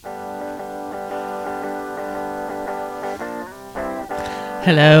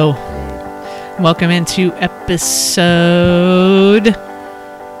Hello. Welcome into episode...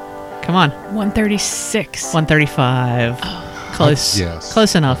 Come on. 136. 135. Oh. Close. Yes.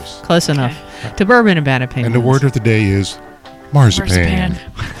 Close enough. Yes. Close Okay. enough. To bourbon and bad opinions. And the word of the day is marzipan.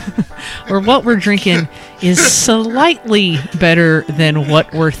 Or what we're drinking is slightly better than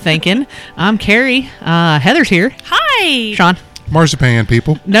what we're thinking. I'm Carrie. Heather's here. Hi. Sean. Marzipan,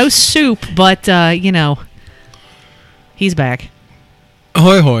 people. No soup, but, he's back.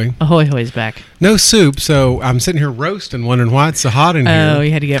 Ahoy, hoy. Ahoy, hoy's back. No soup, so I'm sitting here roasting, wondering why it's so hot in here. Oh,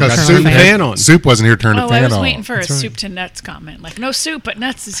 you had to get Because turn soup on the the fan on. Soup wasn't here to turn the I fan was on. waiting for a That's right. soup to nuts comment. Like, no soup, but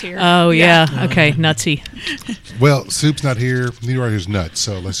nuts is here. Oh, yeah. Okay, nutsy. Well, soup's not here. Neither are his nuts.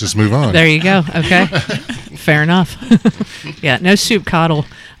 So let's just move on. There you go. Okay. Fair enough. Yeah, no soup coddle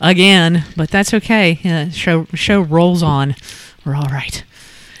again, but that's okay. Yeah, show rolls on. We're all right.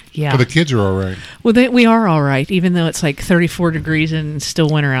 Yeah. Well, the kids are all right. Well, we are all right, even though it's like 34 degrees and still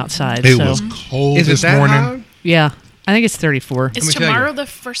winter outside. It so, was cold Is it this that morning. hot? yeah, I think it's 34. Is me tell you. tomorrow the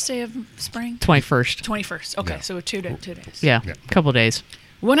first day of spring? 21st. 21st. Okay, Yeah. so 2 days. Yeah, Yeah. couple days.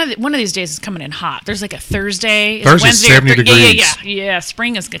 One of these days is coming in hot. There's like a Thursday. It's Thursday's Wednesday or 70 degrees. Yeah.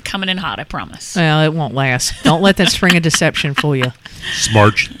 Spring is coming in hot. I promise. Well, it won't last. Don't let that spring of deception fool you.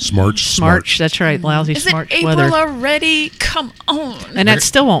 Smarch. Smarch, that's right. Lousy Is it smarch April weather. already? Come on. And that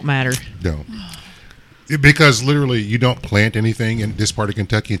still won't matter. No. Because literally, you don't plant anything in this part of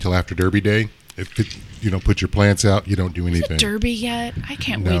Kentucky until after Derby Day. You don't put your plants out, you don't do Is anything. it Derby yet? I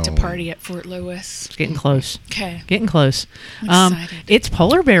can't wait to No. party at Fort Lewis. It's getting close. Okay. Getting close. I'm excited. It's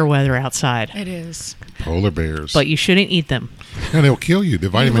polar bear weather outside, It is. Polar bears. but you shouldn't eat them. And they'll kill you. The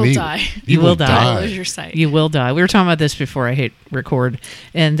vitamin will E. die. You will die. Lose your sight. You will die. We were talking about this before I hit record,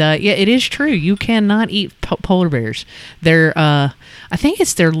 and yeah, it is true. You cannot eat polar bears. Their, I think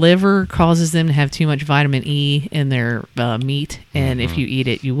it's their liver causes them to have too much vitamin E in their meat, and if you eat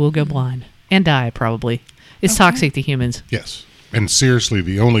it, you will go blind and die probably. It's Okay. toxic to humans. Yes. And seriously,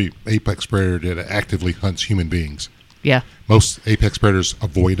 the only apex predator that actively hunts human beings. Yeah. Most apex predators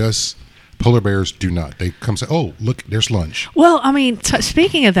avoid us. Polar bears do not. They come say, "Oh, look, there's lunch." Well, I mean,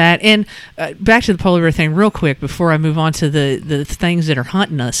 speaking of that, and back to the polar bear thing real quick before I move on to the things that are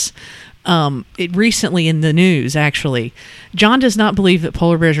hunting us. It recently in the news, actually, John does not believe that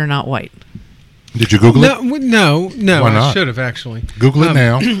polar bears are not white. Did you Google it? No. Why I not? should have actually. Google it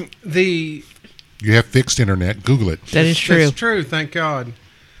now. The You have fixed internet. Google it. That is true. That's true. Thank God.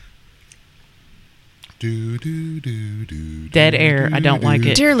 Dead air. I don't like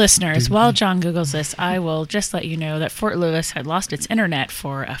it. Dear listeners, while John Googles this, I will just let you know that Fort Lewis had lost its internet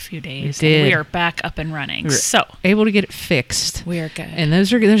for a few days. It did. And we are back up and running. We're So able to get it fixed. we are good. And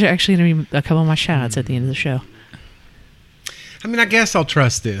those are actually going to be a couple of my shout outs at the end of the show. I mean, I guess I'll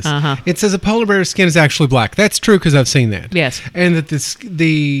trust this. Uh-huh. It says a polar bear's skin is actually black. That's true because I've seen that. Yes. And that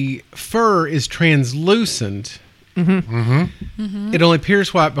the fur is translucent. Mm-hmm. It only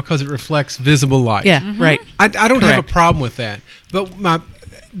appears white because it reflects visible light. Yeah, right. I don't have a Correct. problem with that. But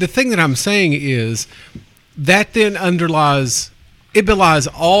the thing that I'm saying is that then it belies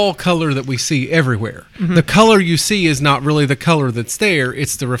all color that we see everywhere. The color you see is not really the color that's there.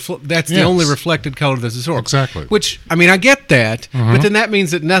 It's the that's the Yes. only reflected color that's absorbed. Exactly. Which, I mean, I get that, but then that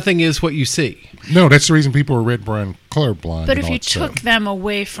means that nothing is what you see. No, that's the reason people are red, brown, colorblind. But and if all you that stuff. took them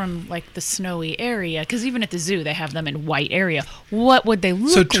away from like the snowy area, because even at the zoo they have them in white area, what would they look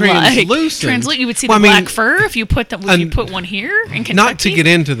So like? translucent. You would see Well, the I mean, black fur if you put them. Would you put one here in Kentucky? Not to get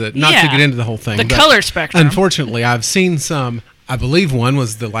into the whole thing. The but color spectrum. Unfortunately, I've seen some. I believe one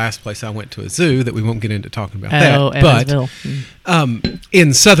was the last place I went to a zoo that we won't get into talking about Oh, that. But Evansville.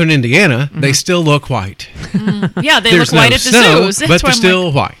 in southern Indiana, they still look white. Yeah, they There's look white no at the snow, zoos. That's but why they're I'm still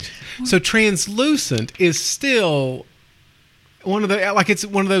like, white. So translucent is still one of the it's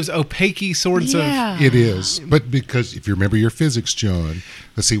one of those opaque sorts yeah. It is, but because if you remember your physics, John,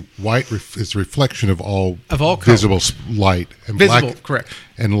 let's see, white is a reflection of all visible light, and Visible, black, correct.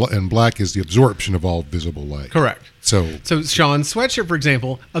 and black is the absorption of all visible light. Correct. So Sean's sweatshirt, for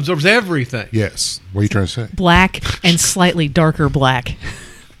example, absorbs everything. yes, what are you trying to say? Black and slightly darker black.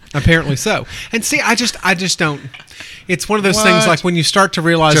 Apparently so. And see, I just don't. It's one of those things What? like when you start to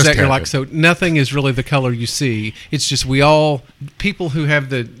realize Just that you're have like, it. so nothing is really the color you see. It's just people who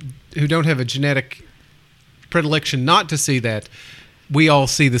don't have a genetic predilection not to see that, we all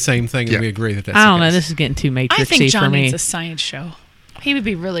see the same thing and Yeah. we agree that that's I don't the know. case. This is getting too I matrixy think for John me. needs a science show. He would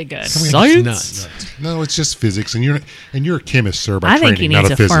be really good. Science? Nuts. No, it's just physics, and you're a chemist, sir, by I training, think he not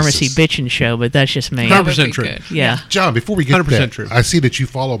needs a pharmacy physicist. bitching show, but that's just me. That would 100% be true. good. Yeah. John, before we get 100% that, true. I see that you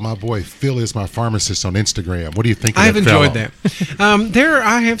follow my boy Phil is my pharmacist on Instagram. What do you think of I've that enjoyed fellow? that.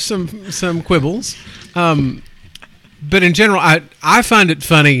 I have some quibbles. But in general, I find it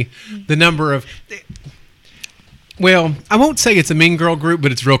funny the number of. Well, I won't say it's a mean girl group,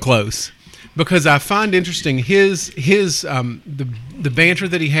 but it's real close because I find interesting his the banter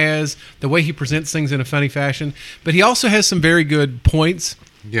that he has, the way he presents things in a funny fashion. But he also has some very good points.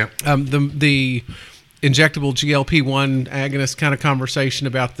 Yeah. The injectable GLP-1 agonist kind of conversation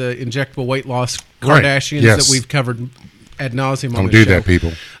about the injectable weight loss Right. Kardashians Yes. that we've covered ad nauseum on Don't the do show. that,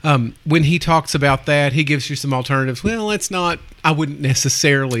 people. When he talks about that, he gives you some alternatives. Well, it's not. I wouldn't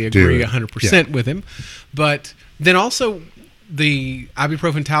necessarily agree Do it. 100% with him, but then also the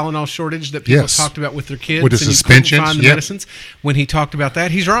ibuprofen Tylenol shortage that people Yes. talked about with their kids, With the and you suspensions, couldn't find the yep. medicines. When he talked about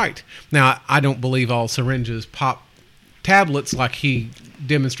that, he's right. Now, I don't believe all syringes pop tablets like he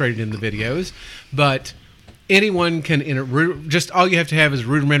demonstrated in the videos, but anyone can just all you have to have is a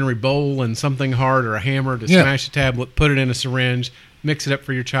rudimentary bowl and something hard or a hammer to Yeah. smash a tablet, put it in a syringe, mix it up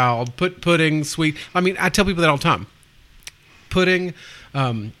for your child, put pudding, sweet. I mean, I tell people that all the time. Pudding,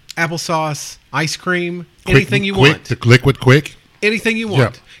 applesauce, ice cream, anything you want. The liquid quick. Anything you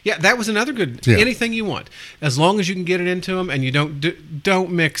want. Yeah, that was another good. Yeah. Anything you want, as long as you can get it into them, and you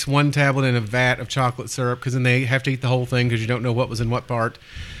don't mix one tablet in a vat of chocolate syrup because then they have to eat the whole thing because you don't know what was in what part.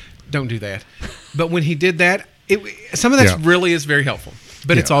 Don't do that. But when he did that, some of that Yeah. really is very helpful.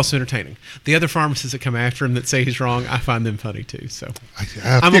 But it's Yeah. also entertaining. The other pharmacists that come after him that say he's wrong, I find them funny too. So I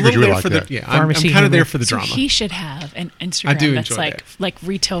I'm a figured little you would there like for that. the I'm Pharmacy kind of humor. there for the So drama. he should have an Instagram I do that's enjoy like that. like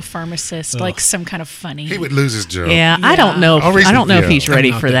retail pharmacist, like some kind of funny. He would lose his job. Yeah, I don't know. Oh, I don't know if yeah. he's ready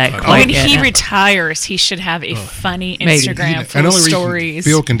I'm not for that that funny. quite when yet. he retires, he should have a funny Maybe. Instagram full And of only reason stories.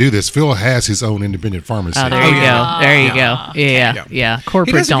 Phil can do this. Phil has his own independent pharmacy. Oh, there you yeah. go. There you Yeah. go. Yeah, yeah. He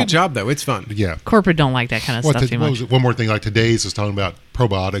Corporate does a good don't. job though. It's fun. Yeah. Corporate don't like that kind of stuff too what much. was it? One more thing, like today's was talking about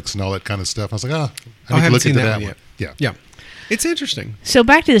probiotics and all that kind of stuff. I was like, I I need to haven't look seen into that that one one. yet. Yeah. Yeah. It's interesting. So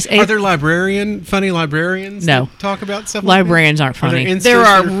back to this. Are there funny librarians No. that talk about stuff like Librarians that? aren't Are funny. instances There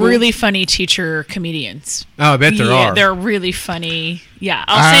are that cool? really funny teacher comedians. Oh, I bet there yeah, are. they're really funny. Yeah,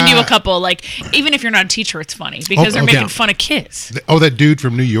 I'll send you a couple. Like, even if you're not a teacher, it's funny because they're okay. making fun of kids. Oh, that dude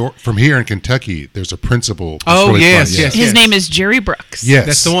from New York, from here in Kentucky. There's a principal. It's Oh, really yes, funny. yes, His yes. name is Jerry Brooks. Yes.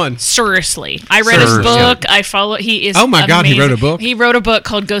 That's the one. Seriously, I read his Seriously. book. I follow. He is. Oh my God, he amazing. wrote a book? He wrote a book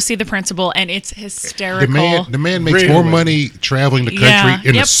called "Go See the Principal," and it's hysterical. The man makes Really? more money traveling the country Yeah.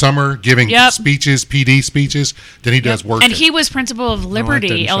 in the Yep. summer, giving Yep. speeches, PD speeches, than he does working. And he was principal of doesn't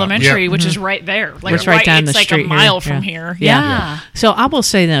Liberty shock. Elementary, Yeah. which is right there. Like It's right down it's the like street a mile here. from Yeah. here. Yeah. Yeah. So I will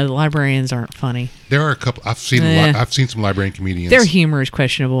say that the librarians aren't funny. There are a couple. I've seen. I've seen some librarian comedians. Their humor is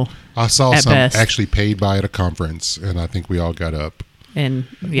questionable, I saw at some best. actually paid by at a conference, and I think we all got up. and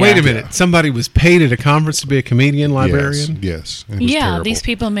yeah. Wait a minute. Somebody was paid at a conference to be a comedian librarian? Yes. And it was Yeah, terrible. these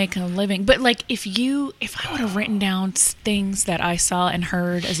people make a living. But like, if I would have written down things that I saw and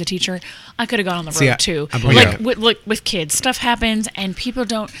heard as a teacher, I could have gone on the road See, too. I believe Like that. with kids, stuff happens and people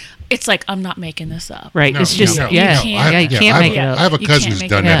don't. It's like I'm not making this up. Right. No, it's just no, yeah. no. Yeah, you can't I make it have, up. I have a You cousin can't who's make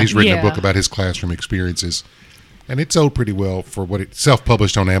done it that. up. He's written a Yeah. book about his classroom experiences, and it sold pretty well for what it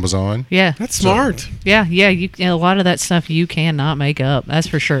self-published on Amazon. Yeah. That's smart. Yeah, a lot of that stuff you cannot make up. That's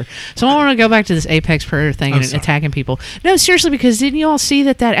for sure. So I want to go back to this apex predator thing and sorry. attacking people. No, seriously, because didn't you all see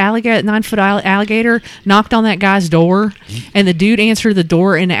that alligator, 9-foot alligator knocked on that guy's door, and the dude answered the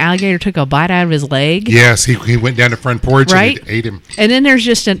door, and the alligator took a bite out of his leg? Yes, he went down the front porch Right. and it ate him. And then there's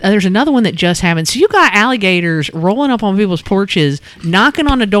there's another one that just happened. So you got alligators rolling up on people's porches, knocking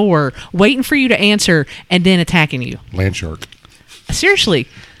on the door, waiting for you to answer, and then attacking you. Land shark. Seriously.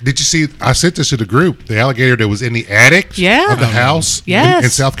 Did you see? I sent this to the group. The alligator that was in the attic Yeah. of the house Yes. in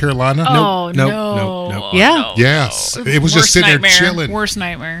South Carolina. Oh Nope, no! nope, nope. Yeah. no. Yes. It was just Worst sitting there nightmare. chilling. Worst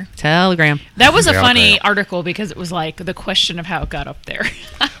nightmare. Telegram. That was a Yeah, funny okay. article because it was like the question of how it got up there.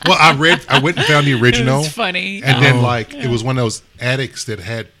 Well, I went and found the original. It was funny. And then it was one of those attics that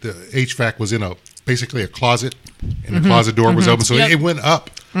had the HVAC was in basically a closet, and the closet door was open, so Yep. it went up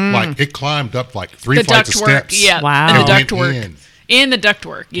like it climbed up like three The flights of ductwork, steps. yeah. Wow. And the And it ductwork. went In the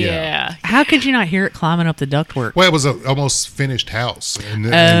ductwork, Yeah. yeah. How could you not hear it climbing up the ductwork? Well, it was a almost finished house, and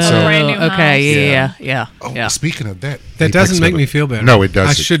brand new okay, house. yeah. Oh, speaking of that, That doesn't make me feel better. No, it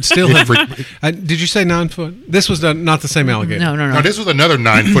doesn't. I should still It have. freaked- Did you say 9 foot? This was not the same alligator. No. No, this was another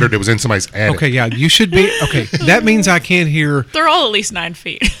 9-footer that was in somebody's attic. Okay, yeah, you should be. Okay, that means I can't hear. They're all at least 9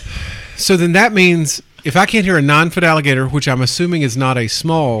 feet. So then that means if I can't hear a 9-foot alligator, which I'm assuming is not a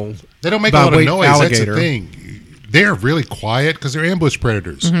small. They don't make by a lot of weight noise. alligator. That's the thing. They're really quiet because they're ambush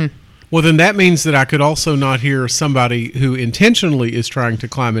predators. Well, then that means that I could also not hear somebody who intentionally is trying to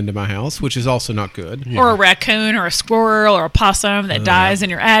climb into my house, which is also not good. Or a raccoon or a squirrel or a possum that dies in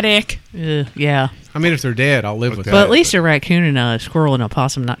your attic. Yeah. I mean, if they're dead, I'll live with that- But that. at least a raccoon and a squirrel and a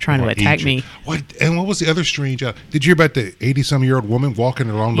possum not trying to Or attack Egypt. me. What was the other strange? Did you hear about the 80-some-year-old woman walking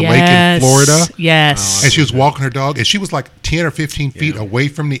along the lake Yes. in Florida? Yes. And she was walking her dog, and she was like 10 or 15 feet away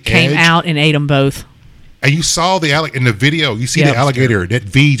from the Came edge. out and ate them both. And you saw the in the video. You see Yep. the alligator, that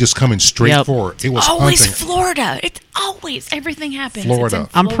V just coming straight Yep. for her. It was Always hunting. Florida. It's always everything happens. Florida.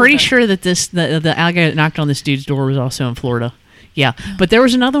 It's in I'm pretty Florida. sure that the alligator that knocked on this dude's door was also in Florida. Yeah, but there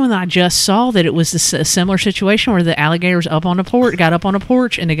was another one that I just saw that it was a similar situation where the alligator was up on the porch, got up on a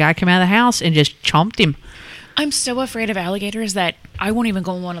porch, and the guy came out of the house and just chomped him. I'm so afraid of alligators that I won't even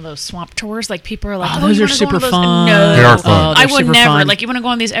go on one of those swamp tours. Like people are like, Oh, "Oh, those you are wanna go on super those?" fun. No, They are fun. Oh, I they're would super never. fun. Like, you want to go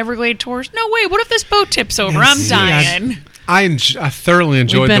on these Everglade tours? No way. What if this boat tips over? I'm dying. I thoroughly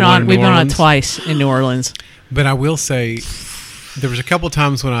enjoyed We've been the one on in we've New been on it Orleans. twice in New Orleans. But I will say, there was a couple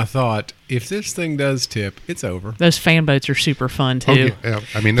times when I thought, if this thing does tip, it's over. Those fan boats are super fun too. Oh, yeah.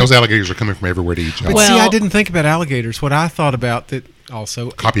 I mean, those alligators are coming from everywhere to eat y'all. But Well- see, I didn't think about alligators. What I thought about that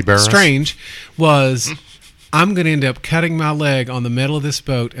also Capybaras? strange was I'm going to end up cutting my leg on the metal of this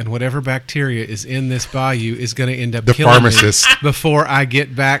boat, and whatever bacteria is in this bayou is going to end up The killing pharmacist. me before I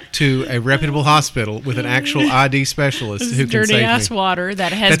get back to a reputable hospital with an actual ID specialist This who can dirty save ass me. water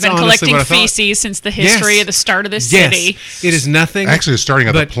that has That's been honestly collecting what I thought. feces since the history Yes. of the start of the Yes, city. it is nothing. Actually, it's starting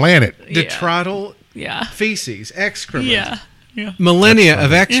at the but planet. detrital Yeah. feces, excrement. Yeah. Yeah. Millennia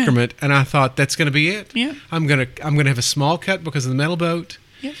of excrement, and I thought that's going to be it. Yeah. I'm gonna have a small cut because of the metal boat.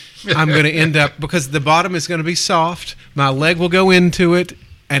 Yeah. I'm going to end up because the bottom is going to be soft. My leg will go into it,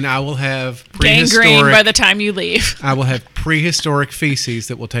 and I will have Gangrene prehistoric. by the time you leave. I will have prehistoric feces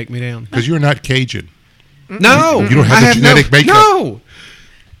that will take me down. Because you're not Cajun. No, You don't have I the genetic makeup. No,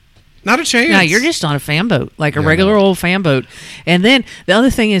 not a chance. No, you're just on a fan boat, like a Yeah, regular no. old fan boat. And then the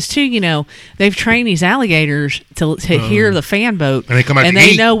other thing is too, they've trained these alligators to hear the fan boat, And they come out to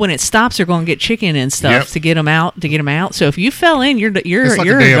they eat. know when it stops, they're going to get chicken and stuff Yep. to get them out. So if you fell in, you're It's like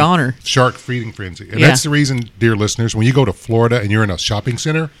a damn goner. shark feeding frenzy. And Yeah. that's the reason, dear listeners, when you go to Florida and you're in a shopping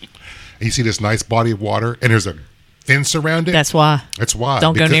center and you see this nice body of water and there's a fence around it, That's why. that's why.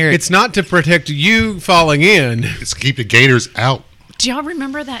 Don't go Because near it. It's not to protect you falling in. It's to keep the gators out. Do y'all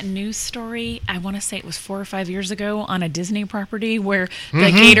remember that news story? I want to say it was 4 or 5 years ago on a Disney property where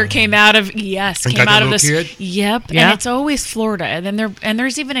the gator came out of And came got out that of little this. kid? Yep, Yeah. and it's always Florida. And then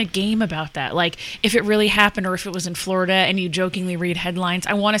there's even a game about that, like if it really happened or if it was in Florida, and you jokingly read headlines.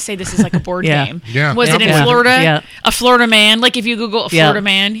 I want to say this is like a board Yeah. game. Yeah. Was it in Yeah. Florida? Yeah. A Florida man. Like if you Google a Yeah. Florida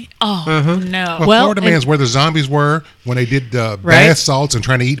man, oh no. Well, Well, Florida Man's where the zombies were when they did Right. bath salts and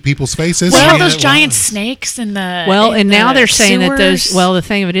trying to eat people's faces. Well, Yeah, those it giant was. snakes in the And now the they're saying that those. sewers. Well, the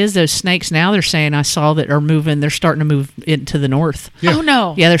thing of it is, those snakes. Now they're saying I saw that are moving. They're starting to move into the north. Yeah. Oh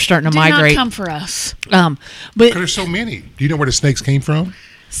no. Yeah, they're starting to Did migrate. not come for us. But Because there's so many. Do you know where the snakes came from?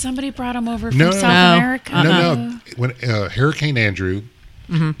 Somebody brought them over from No. South No. America. No. When Hurricane Andrew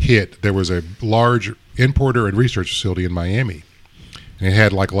hit, there was a large importer and research facility in Miami. And it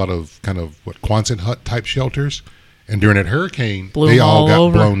had like a lot of kind of Quonset hut type shelters. And during that hurricane, blew they them all got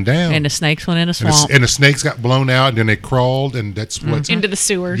over, blown down. and the snakes went in a And swamp. and the snakes got blown out, and then they crawled, and that's what's Into the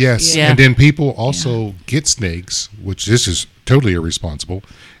sewer. yes. Yeah. And then people also get snakes, which this is totally irresponsible,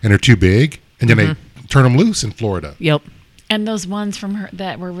 and they're too big, and then they turn them loose in Florida. Yep. And those ones from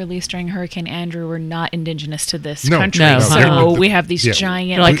that were released during Hurricane Andrew were not indigenous to this No. country. No, so they're- we have these yeah.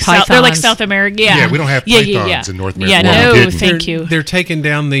 giant. They're like They're like pythons. South America. Yeah. Yeah, we don't have pythons in North America. Yeah, Well, we no, didn't. thank you. They're taking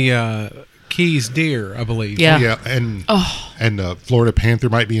down the Keys deer, I believe. Yeah. Yeah, and Oh. Florida panther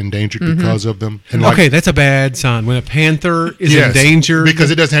might be endangered because of them. And Okay, that's a bad sign. When a panther is yes, endangered. because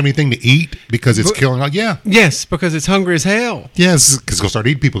it doesn't have anything to eat because it's killing. Yeah, Yes, because it's hungry as hell. yes, because it's gonna start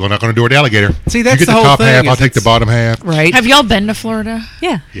eating people. They're not gonna do it to alligator. See, that's you get the the whole top thing, half. is I'll take the it's- bottom half. Right. Have y'all been to Florida?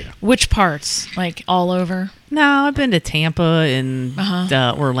 Yeah. Yeah, Which parts? Like all over? No, I've been to Tampa and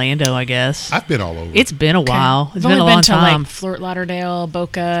Orlando, I guess. I've been all over. It's been a while. It's I've been only a been long to time. like Fort Lauderdale,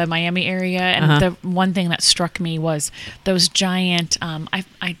 Boca, Miami area, and the one thing that struck me was those giant.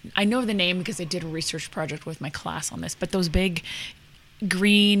 I know the name because I did a research project with my class on this, but those big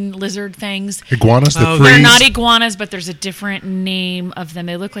green lizard things. iguanas that Oh, freeze. They're not iguanas, but there's a different name of them.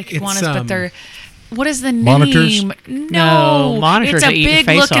 They look like It's, iguanas, but they're What is the name? Monitors? No, monitors It's a that eat your big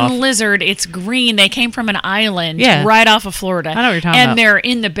face looking off. lizard. It's green. They came from an island Yeah. right off of Florida. I know what you're talking and about. they're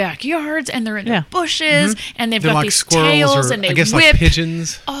in the backyards and they're in Yeah. the bushes and they've They're got like these squirrels tails or and they I guess whip. like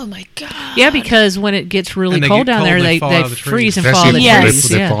pigeons. Oh my god! Yeah, because when it gets really And they cold get down cold there, and they they fall out of the trees. freeze and That's fall out of the the- Yes. trees.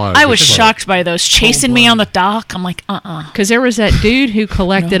 they fall out of I the was trees. shocked by those chasing me on the dock. I'm like, Because there was that dude who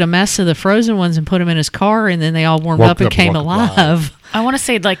collected a mess of the frozen ones and put them in his car, and then they all warmed Woke up and up came and walked alive. I want to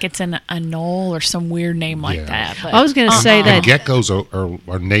say like it's an anole or some weird name like Yeah. that. But I was going to say And that geckos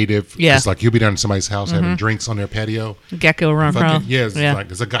are native. Yeah. It's like you'll be down in somebody's house having drinks on their patio. gecko run Fucking, from. yeah,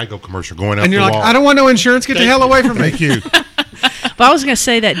 it's a Geico commercial going up And you're the like, wall. I don't want no insurance. Get the hell away from me. Thank you. But I was going to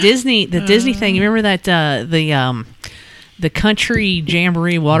say that Disney thing. You remember that the country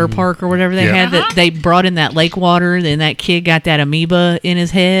jamboree water park or whatever they Yeah. had that they brought in that lake water, and that kid got that amoeba in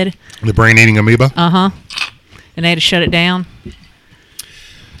his head. The brain-eating amoeba. And they had to shut it down.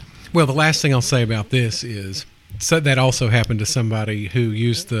 Well, the last thing I'll say about this is that also happened to somebody who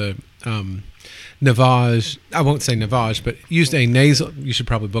used the Navage. I won't say Navage, but used a nasal. You should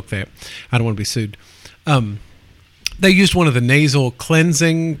probably book that. I don't want to be sued. They used one of the nasal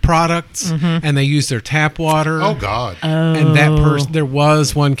cleansing products, and they used their tap water. Oh God. And that person, there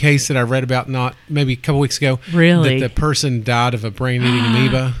was one case that I read about not maybe a couple weeks ago. Really? That the person died of a brain-eating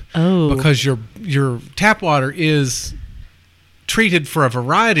amoeba. Oh. Because your tap water is treated for a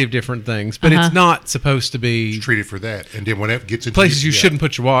variety of different things, but it's not supposed to be Treated for that, and then when it gets into places you yeah. shouldn't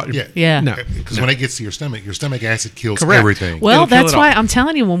put your water. Yeah. Yeah. No. Because when it gets to your stomach acid kills Correct. everything. Well, It'll kill that's it why all. I'm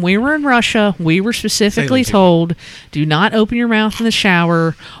telling you, when we were in Russia, we were specifically Sailing people. told, do not open your mouth in the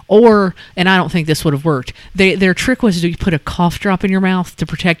shower, and I don't think this would have worked. Their trick was to put a cough drop in your mouth to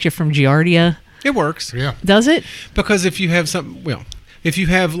protect you from Giardia. It works. yeah. Does it? Because if you have something, if you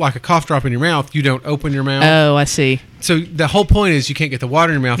have like a cough drop in your mouth, you don't open your mouth. Oh, I see. So the whole point is you can't get the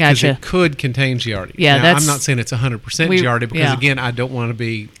water in your mouth because Gotcha. it could contain Giardia. Yeah, Now, that's- I'm not saying it's 100% We- Giardia because yeah. again, I don't want to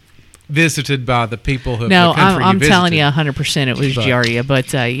be visited by the people who No, the country I'm telling you visited. 100% it was But- Giardia,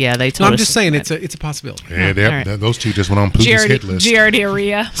 but yeah, they No, told I'm us. just saying it's a possibility. Yeah, all right. those two just went on Putin's hit list.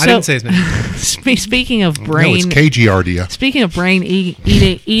 Giardia. I didn't say his name. Speaking of No, brain, it's KGRdia. speaking of brain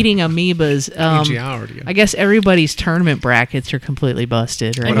eating amoebas, Giardia. I guess everybody's tournament brackets are completely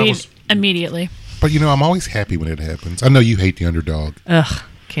busted, right? Immediately. But I'm always happy when it happens. I know you hate the underdog, Ugh,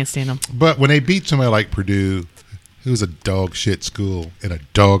 can't stand them. but when they beat somebody like Purdue, who's a dog shit school in a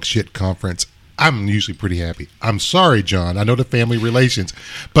dog shit conference, I'm usually pretty happy. I'm sorry, John. I know the family relations,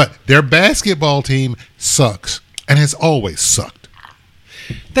 but their basketball team sucks and has always sucked.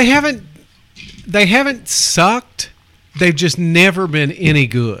 They haven't sucked. They've just never been any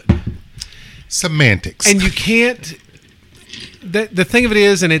good. Semantics. And you can't. The thing of it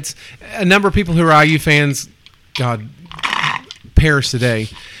is, and it's a number of people who are IU fans, God, perish today.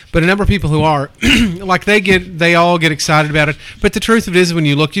 But a number of people who are, like they all get excited about it. But the truth of it is, when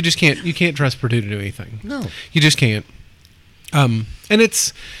you look, you can't trust Purdue to do anything. No. You just can't. And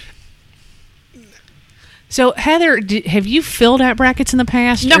it's. So, Heather, have you filled out brackets in the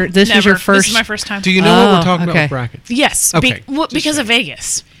past? No, or this never. was your first. This is my first time. Do you know what Oh, we're talking about okay. with brackets? Yes. Okay. Because of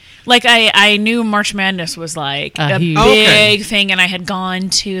Vegas. Like I knew March Madness was like a huge- big Okay. thing, and I had gone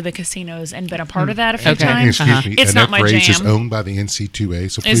to the casinos and been a part of that a few Okay. times. Excuse me. It's and not that my phrase is jam. owned by the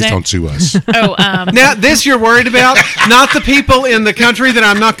NC2A, so Is please it? don't sue us. Oh, Now, this you're worried about, not the people in the country that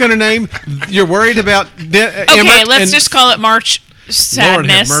I'm not going to name. You're worried about. okay. Let's just call it March Lord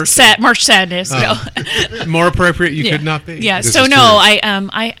have Sadness. mercy. March Sadness. No. more appropriate. You Yeah. could not be. Yeah. This So is no, true.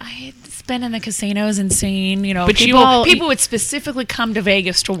 I had been in the casinos and seen, But you people all- people would specifically come to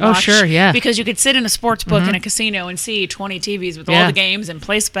Vegas to watch. sure, yeah. Because you could sit in a sports book in a casino and see 20 TVs with all Yeah. the games and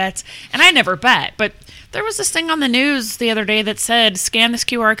place bets. And I never bet, but there was this thing on the news the other day that said, "Scan this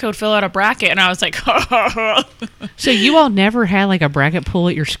QR code, fill out a bracket," and I was like, So, you all never had like a bracket pool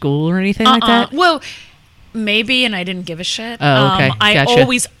at your school or anything like that? Well, maybe, and I didn't give a shit. Oh, okay. I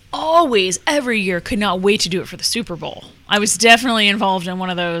Gotcha. always, every year could not wait to do it for the Super Bowl. I was definitely involved in one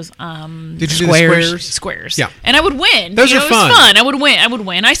of those Did you do Squares. the squares. Yeah. And I would win. Those are It was fun. fun. I would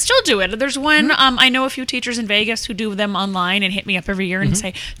win. I still do it. There's one, I know a few teachers in Vegas who do them online and hit me up every year and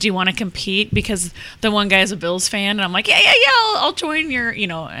say, do you want to compete? Because the one guy is a Bills fan. And I'm like, yeah, I'll join your,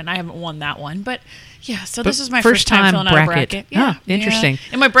 and I haven't won that one. But yeah, so this is my first time filling out a bracket. Huh, interesting. Yeah.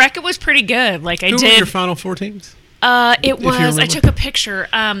 And my bracket was pretty good. Like I Who were did. your Final Four teams? It you was. I remember? took a picture.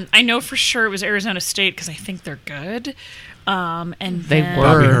 I know for sure it was Arizona State because I think they're good. And They then- were.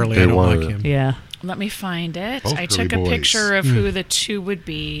 Bobby Hurley. They I don't were. like him. Yeah. Let me find it. Both I Hurley took a boys. picture of who the two would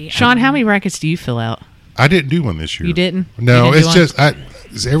be. Sean, how many brackets do you fill out? I didn't do one this year. You didn't? No, You didn't it's do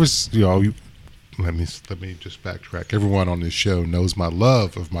just there was let me just backtrack. Everyone on this show knows my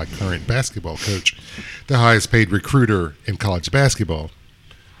love of my current basketball coach, the highest paid recruiter in college basketball.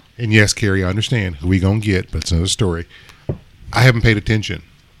 And yes, Carrie, I understand who we gonna get, but it's another story. I haven't paid attention,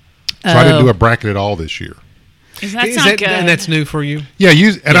 so I didn't do a bracket at all this year. Is that not good? And that's new for you? Yeah,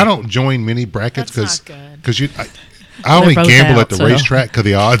 I don't join many brackets That's because I only both gamble out, at the so. racetrack because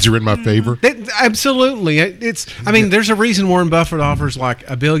the odds are in my favor. Absolutely. There's a reason Warren Buffett offers like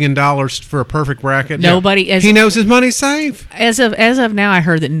 $1 billion for a perfect bracket. Nobody, he knows his money's safe. As of now, I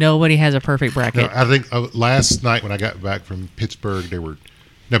heard that nobody has a perfect bracket. No, I think last night when I got back from Pittsburgh,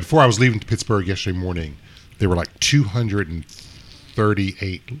 before I was leaving to Pittsburgh yesterday morning, there were like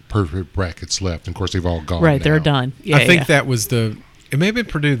 238 perfect brackets left. And of course, they've all gone. Right, now. they're done. Yeah, I think that was it may have been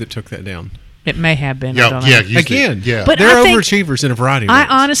Purdue that took that down. it may have been. I don't know. Again, yeah. But they're I think- overachievers in a variety of I ways.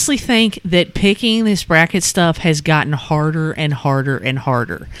 honestly think that picking this bracket stuff has gotten harder and harder and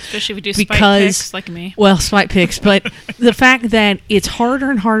harder. Especially if you do spike Because, picks like me. well, spike picks, but the fact that it's harder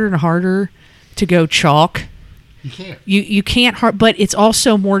and harder and harder to go chalk. You can't. You can't, but it's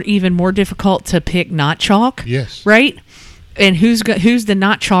also even more difficult to pick not chalk. Yes. Right? And who's the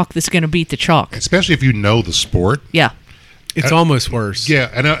not chalk that's going to beat the chalk? Especially if you know the sport. Yeah. It's almost worse. Yeah,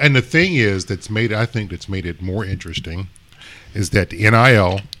 and the thing is that's made it more interesting is that the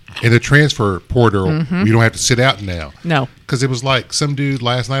NIL and the transfer portal, you don't have to sit out now. No. Because it was like some dude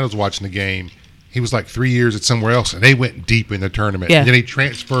last night I was watching the game. He was like 3 years at somewhere else, and they went deep in the tournament. Yeah. And then he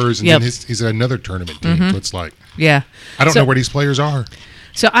transfers, and then he's at another tournament team. So it's like, Yeah. I don't know where these players are.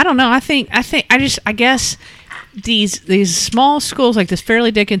 So I don't know. I guess these small schools like this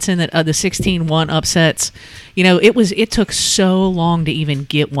Fairleigh Dickinson that the 16-1 upsets, it took so long to even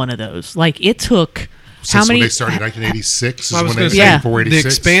get one of those. Like it took Since when they started in 1986 I is was when going they to started Yeah. 486. The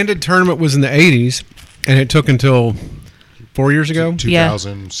expanded tournament was in the 80s, and it took until 4 years ago.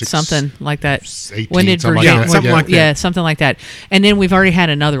 2006. something like that. 18, When did something like Virginia? that. Something like that. Yeah, something like that. And then we've already had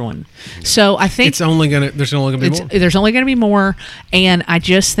another one. So I think There's only going to be more. there's only going to be more, and I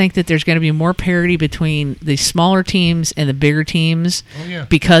just think that there's going to be more parity between the smaller teams and the bigger teams Oh, yeah.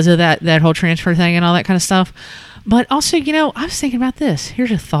 because of that whole transfer thing and all that kind of stuff. But also, I was thinking about this.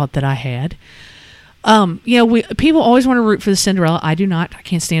 Here's a thought that I had. People always want to root for the Cinderella. I do not. I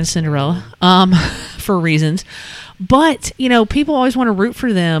can't stand Cinderella for reasons. But, people always want to root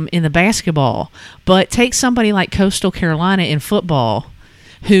for them in the basketball. But take somebody like Coastal Carolina in football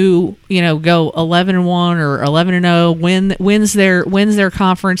who, go 11-1 or 11-0, wins their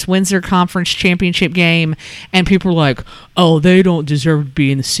conference championship game, and people are like, "Oh, they don't deserve to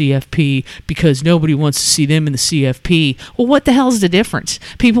be in the CFP because nobody wants to see them in the CFP." Well, what the hell is the difference?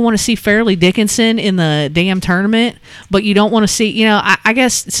 People want to see Fairleigh Dickinson in the damn tournament, but you don't want to see, I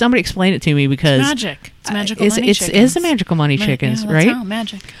guess somebody explain it to me because Magic. It's magical it's money chickens. the magical money chickens, that's right? how,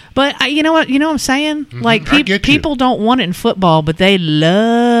 magic. But you know what I'm saying? Like I get you. people don't want it in football, but they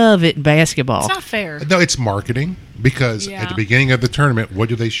love it in basketball. It's not fair. No, it's marketing because Yeah. at the beginning of the tournament, what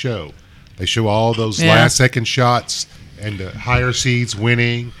do they show? They show all those Yeah. last-second shots and the higher seeds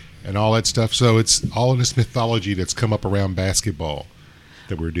winning and all that stuff. So it's all in this mythology that's come up around basketball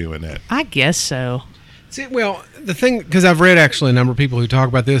that we're doing that. I guess so. See, well, the thing, because I've read actually a number of people who talk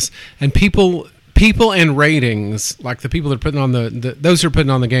about this, and people and ratings, like the people that are putting on those who are putting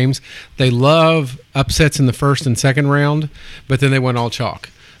on the games, they love upsets in the first and second round, but then they want all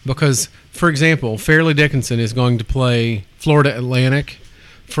chalk. Because, for example, Fairleigh Dickinson is going to play Florida Atlantic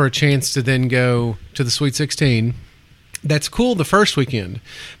for a chance to then go to the Sweet 16. That's cool the first weekend,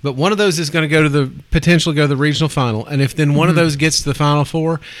 but one of those is going to go to the regional final. And if then one of those gets to the Final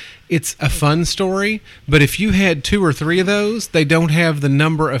Four, it's a fun story. But if you had 2 or 3 of those, they don't have the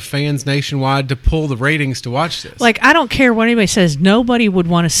number of fans nationwide to pull the ratings to watch this. Like, I don't care what anybody says. Nobody would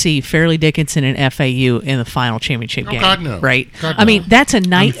want to see Fairleigh Dickinson and FAU in the final championship game. God, no. Right? God, I mean, no. that's a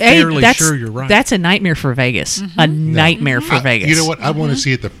night. I'm fairly sure you're right. That's a nightmare for Vegas. A nightmare for Vegas. You know what? I want to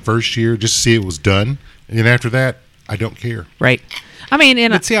see it the first year just to see it was done. And then after that, I don't care. Right. I mean,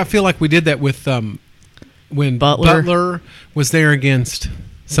 and But see, I feel like we did that with when Butler. Butler was there against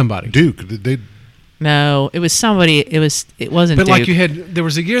somebody. Duke, they no, it was somebody. It wasn't. But like Duke. there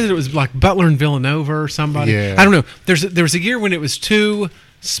was a year that it was like Butler and Villanova or somebody. Yeah. I don't know. There was a year when it was 2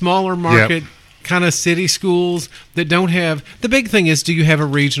 smaller market kind of city schools that don't have. The big thing is, do you have a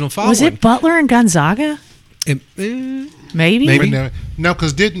regional following? Was it Butler and Gonzaga? Maybe. Maybe. No,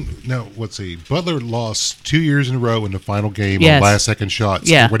 because let's see. Butler lost 2 years in a row in the final game Yes. on last-second shots.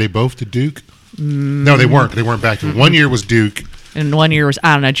 Yeah. Were they both to Duke? No, they weren't. They weren't back to 1 year was Duke. And 1 year was,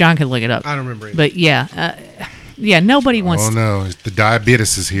 I don't know. John can look it up. I don't remember either. But yeah, nobody wants Oh, no. The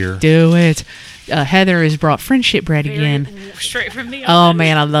diabetes is here. to do it. Heather has brought friendship bread again. Straight from the oven. Oh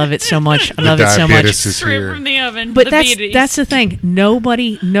man, I love it so much. I love it so much. Diabetes is Straight here. from the oven. But the that's beauties. that's the thing.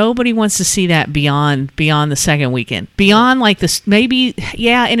 Nobody wants to see that beyond the second weekend. Beyond like this, maybe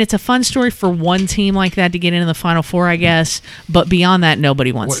and it's a fun story for one team like that to get into the Final Four, I guess. But beyond that,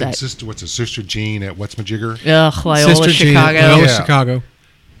 nobody wants that. What's his sister Jean at What's Majigger? Ugh, Loyola Sister Jean, Chicago. Loyola Yeah. Chicago.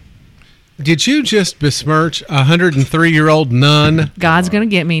 Did you just besmirch a 103-year-old nun? God's gonna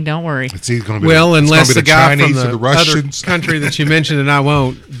get me. Don't worry. It's either going to be Well, it's unless gonna the be guy Chinese from the, or the Russians other country that you mentioned, and I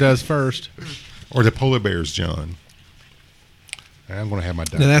won't, does first. or the polar bears, John. I'm going to have my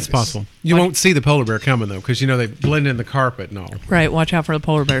diabetes. Now, that's possible. You won't see the polar bear coming, though, because, they blend in the carpet and all. Right, watch out for the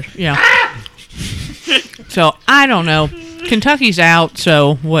polar bears. Yeah. So I don't know. Kentucky's out,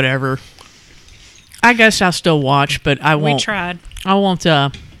 so whatever. I guess I'll still watch, but I We won't. tried. I won't.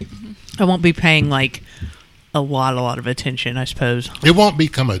 I won't be paying like a lot of attention. I suppose. It won't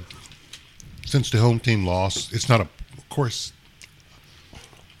become since the home team lost. It's not of course.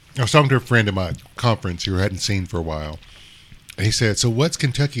 I was talking to a friend at my conference who I hadn't seen for a while, and he said, "So what's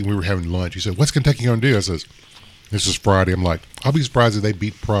Kentucky?" We were having lunch. He said, "What's Kentucky going to do?" I says, "This is Friday." I'm like, "I'll be surprised if they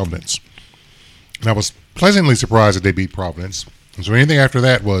beat Providence," and I was pleasantly surprised that they beat Providence. And so anything after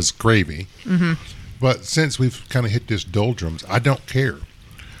that was gravy. Mm-hmm. But since we've kind of hit this doldrums, I don't care.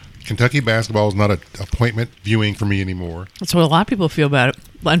 Kentucky basketball is not an appointment viewing for me anymore. That's what a lot of people feel about it.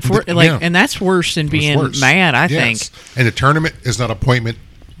 Yeah. And that's worse than being It's worse. mad. I Yes. think. And the tournament is not appointment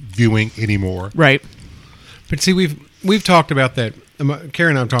viewing anymore. Right. But see, we've talked about that. Carrie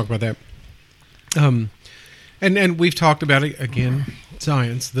and I have talked about that. And we've talked about it again.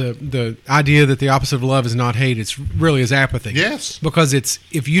 Science, the idea that the opposite of love is not hate. It's really is apathy. Yes. Because it's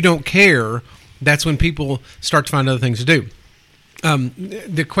if you don't care, that's when people start to find other things to do.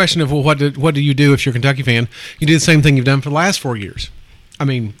 The question of what do you do if you're a Kentucky fan? You do the same thing you've done for the last 4 years. I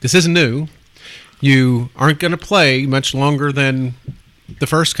mean, this isn't new. You aren't going to play much longer than the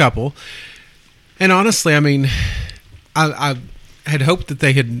first couple. And honestly, I mean, I had hoped that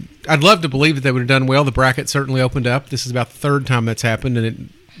they had. I'd love to believe that they would have done well. The bracket certainly opened up. This is about the third time that's happened,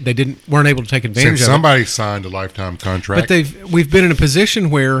 and they weren't able to take advantage Since of somebody signed a lifetime contract. But we've been in a position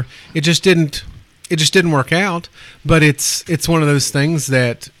where it just didn't work out. But it's one of those things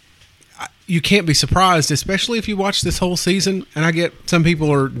that you can't be surprised, especially if you watch this whole season. And I get some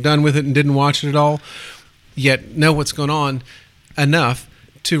people are done with it and didn't watch it at all, yet know what's going on enough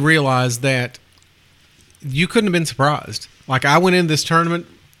to realize that you couldn't have been surprised. Like I went in this tournament,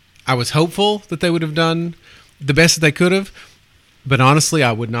 I was hopeful that they would have done the best that they could have. But honestly,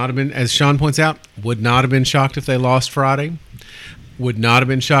 I would not have been, as Sean points out, would not have been shocked if they lost Friday. Would not have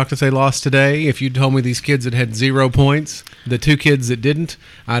been shocked if they lost today. If you told me these kids had 0 points, the 2 kids that didn't,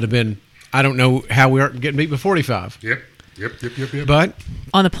 I'd have been, I don't know how we aren't getting beat by 45. Yep. But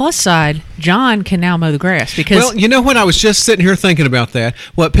On the plus side, John can now mow the grass because well, you know what? I was just sitting here thinking about that.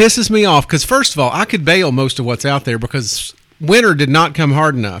 What pisses me off, because first of all, I could bail most of what's out there because winter did not come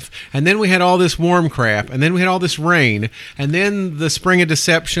hard enough. And then we had all this warm crap, and then we had all this rain, and then the spring of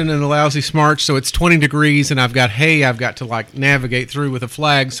deception and the lousy smarch, so it's 20 degrees, and I've got to like navigate through with a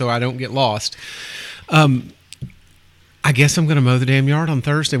flag so I don't get lost. I guess I'm going to mow the damn yard on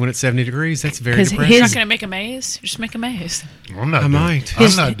Thursday when it's 70 degrees. That's very 'Cause depressing. You're not going to make a maze? Just make a maze. I'm not. I might.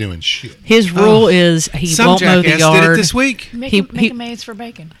 I'm not doing shit. his rule is he Some won't mow the jackass yard. did it this week. Make, He- make he- a maze for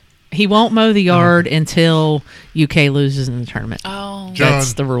bacon. He won't mow the yard until UK loses in the tournament. Oh. John,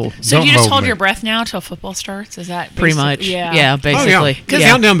 That's the rule. So don't you just mow hold me. your breath now till football starts? Is that Pretty basic- much. Yeah. Yeah, Oh, basically. yeah. Because Yeah.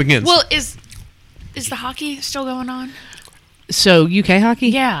 countdown begins. Well, is the hockey still going on? So UK hockey,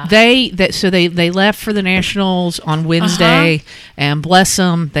 Yeah. they left for the Nationals on Wednesday, and bless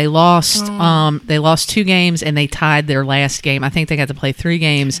them, they lost. They lost 2 games and they tied their last game. I think they got to play 3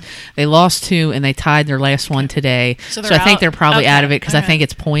 games. They lost 2 and they tied their last one today. So So, they're I think out? they're probably Okay. out of it because I Alright. think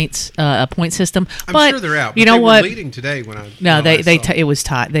it's points, a point system. I'm but sure they're out. You but know they what? Were leading today when I No, when I saw. it was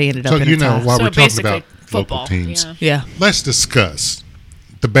tied. They ended So up in you a know tie. while So we're talking basically about football, local teams, yeah. Yeah. let's discuss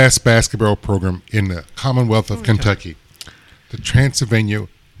the best basketball program in the Commonwealth of Kentucky, the Transylvania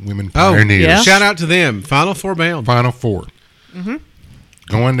Women Oh, Pioneers. yeah. Shout out to them. Final Four bound. Final Four. Mm-hmm.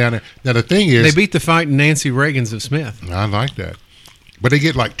 Going down there. Now the thing is, They beat the fighting Nancy Reagans of Smith. I like that. But they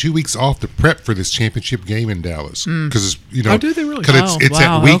get like 2 weeks off to prep for this championship game in Dallas because Oh, do they really? Because it's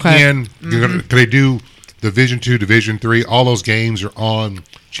wow, that weekend. okay. Cause they do Division II, Division III. All those games are on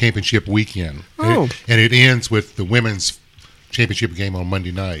championship weekend. Oh. And it ends with the women's championship game on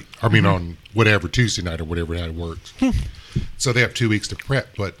Monday night. I mean on whatever Tuesday night or whatever night it works. So they have 2 weeks to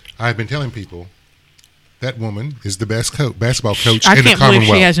prep. But I've been telling people that woman is the best basketball coach I in the can't believe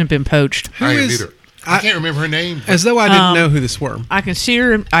Commonwealth. she hasn't been poached. I am is- either. I can't remember her name. As though I didn't know who this were. I can see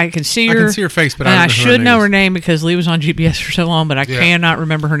her. I can see her. I can see her face, but and I I don't know who her should name know is. her name because Lee was on GPS for so long, but I Yeah. cannot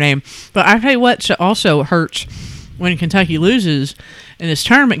remember her name. But I tell you what, also hurts when Kentucky loses in this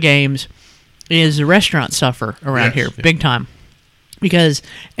tournament games is the restaurants suffer around Yes. here big time. Because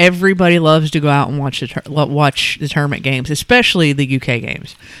everybody loves to go out and watch the tournament games, especially the UK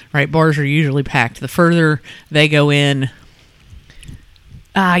games. Right, bars are usually packed. The further they go in,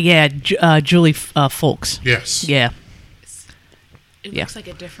 Julie Folks. Yes. Yeah, It Yeah. looks like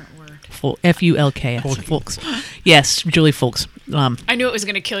a different word. Fulks. Folks. Yes, Julie Folks. I knew it was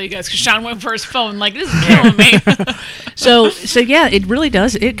going to kill you guys because Sean went for his phone. Like, this is killing me. So yeah, it really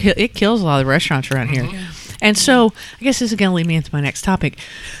does. It kills a lot of the restaurants around here. And so I guess this is going to lead me into my next topic.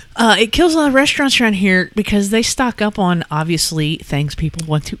 It kills a lot of restaurants around here because they stock up on obviously things people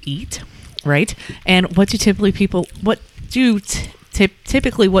want to eat, right? And what do people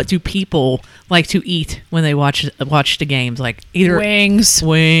like to eat when they watch the games? Like either Wings.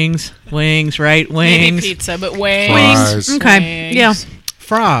 wings, right? Maybe Wings. pizza, but wings. Fries. Okay. Wings. Yeah.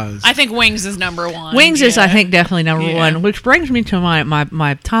 Fries. I think wings is number one. Wings is, I Yeah. think, definitely number Yeah. one, which brings me to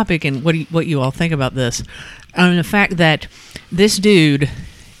my topic and what you all think about this. The fact that this dude,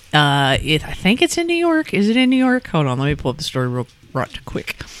 I think it's in New York. Is it in New York? Hold on, let me pull up the story real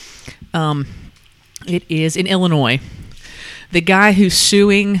quick. It is in Illinois. The guy who's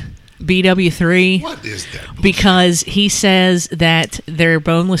suing BW3 What is that? because he says that their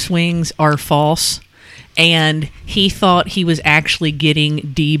boneless wings are false, and he thought he was actually getting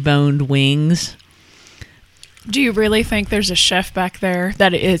deboned wings. Do you really think there's a chef back there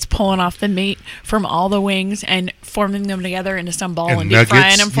that is pulling off the meat from all the wings and forming them together into some ball and, deep frying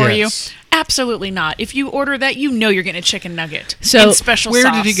nuggets? them for Yes. you? Absolutely not. If you order that, you know you're getting a chicken nugget. So, in special Where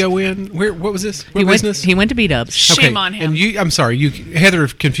sauce. did he go in? What was this? What He business? went to B-Dubs. Shame on him. And I'm sorry, Heather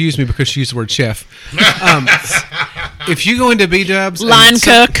confused me because she used the word chef. If you go into B-Dubs, Line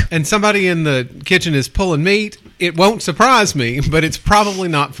cook. and somebody in the kitchen is pulling meat, it won't surprise me, but it's probably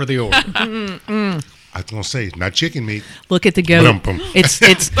not for the order. I was gonna say not chicken meat. Look at the goat. Ba-dum-bum. It's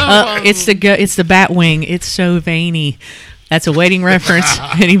the bat wing. It's so veiny. That's a waiting reference.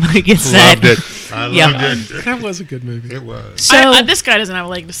 Anybody gets that? Loved it. I Yeah. loved it. That was a good movie. It was. So this guy doesn't have a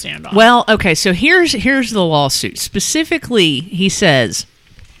leg to stand on. well, okay. So here's the lawsuit. Specifically, he says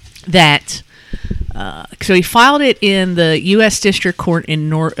that. So he filed it in the U.S. District Court in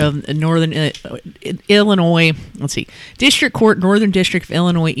Northern Illinois. Let's see, District Court, Northern District of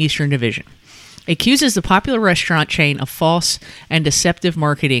Illinois, Eastern Division. Accuses the popular restaurant chain of false and deceptive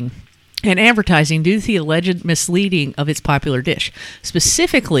marketing and advertising due to the alleged misleading of its popular dish.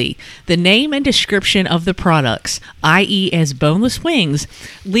 Specifically, the name and description of the products, i.e. as boneless wings,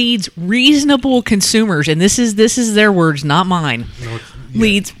 leads reasonable consumers, and this is their words, not mine,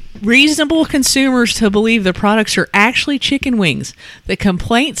 leads reasonable consumers to believe the products are actually chicken wings. The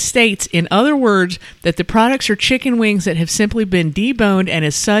complaint states, in other words, that the products are chicken wings that have simply been deboned and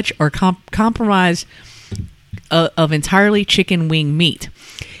as such are compromised of entirely chicken wing meat.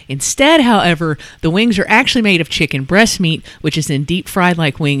 Instead, however, the wings are actually made of chicken breast meat, which is then deep fried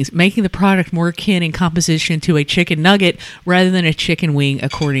like wings, making the product more akin in composition to a chicken nugget rather than a chicken wing,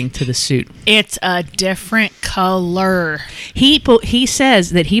 according to the suit. It's a different color. He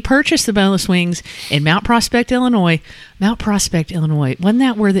says that he purchased the boneless wings in Mount Prospect, Illinois. Mount Prospect, Illinois. Wasn't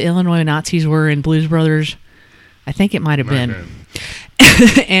that where the Illinois Nazis were in Blues Brothers? I think it might have been.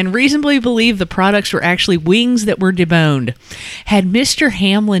 And reasonably believed the products were actually wings that were deboned. Had Mr.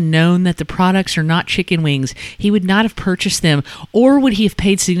 Hamlin known that the products are not chicken wings, he would not have purchased them, or would he have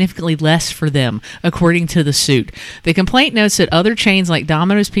paid significantly less for them, according to the suit. The complaint notes that other chains like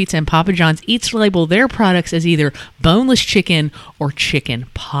Domino's Pizza and Papa John's each label their products as either boneless chicken or chicken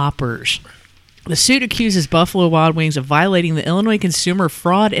poppers. The suit accuses Buffalo Wild Wings of violating the Illinois Consumer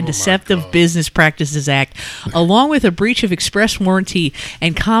Fraud and Deceptive Business Practices Act, along with a breach of express warranty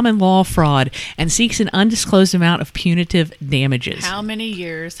and common law fraud, and seeks an undisclosed amount of punitive damages. How many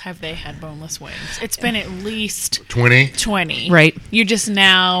years have they had boneless wings? It's been at least 20. 20. Right. You just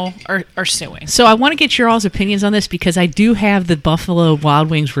now are suing. So I want to get your all's opinions on this because I do have the Buffalo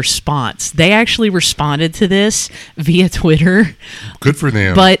Wild Wings response. They actually responded to this via Twitter. Good for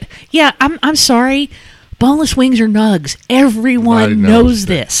them. But yeah, I'm sorry. Boneless wings are nugs. Everyone Everybody knows knows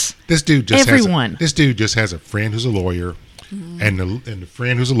that. this. This dude just Everyone. this dude just has a friend who's a lawyer, and the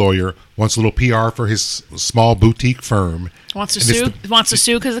friend who's a lawyer wants a little PR for his small boutique firm. Wants to And it's sue? Wants to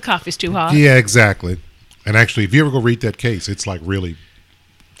sue because the coffee's too hot. Yeah, exactly. And actually, if you ever go read that case, it's like really,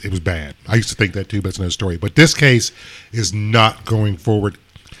 it was bad. I used to think that too, but it's another story. But this case is not going forward.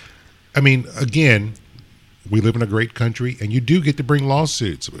 I mean, again, we live in a great country, and you do get to bring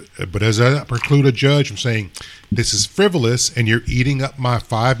lawsuits. But does that preclude a judge from saying, this is frivolous, and you're eating up my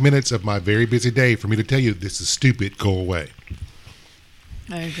 5 minutes of my very busy day for me to tell you this is stupid, go away?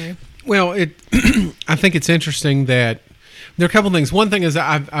 I agree. Well, I think it's interesting that there are a couple of things. One thing is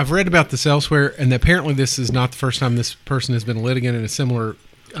I've read about this elsewhere, and apparently this is not the first time this person has been a litigant in a similar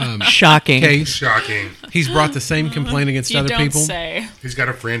Shocking. case. Shocking. He's brought the same complaint against You other don't people. say. He's got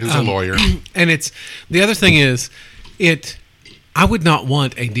a friend who's a lawyer. And it's the other thing is I would not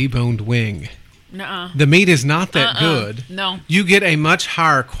want a deboned wing. Nuh-uh. The meat is not that good. No. You get a much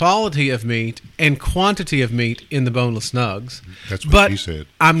higher quality of meat and quantity of meat in the boneless nugs. That's what but you said.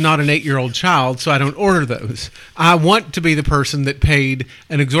 I'm not an 8-year-old child, so I don't order those. I want to be the person that paid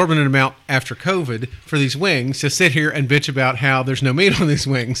an exorbitant amount after COVID for these wings to sit here and bitch about how there's no meat on these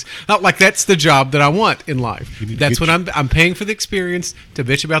wings. Not like that's the job that I want in life. That's what I'm paying for the experience to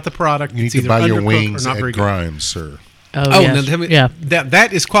bitch about the product. You need It's to either buy your undercooked or wings not at very good. Grimes, sir. Oh, yes. no, tell me, Yeah.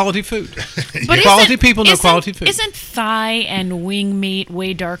 that is quality food. But Quality people know isn't- quality food. Isn't thigh and wing meat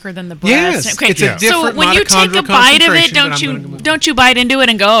way darker than the breast? Yes, Okay. it's a different So when you take a mitochondrial bite of it, concentration, but I'm gonna- don't you bite into it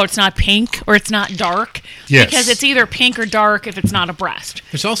and go, oh, it's not pink or it's not dark? Yes. Because it's either pink or dark if it's not a breast.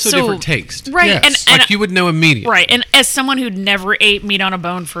 There's also So- different taste. Right. Yes. And Like you would know immediately. right. And as someone who never ate meat on a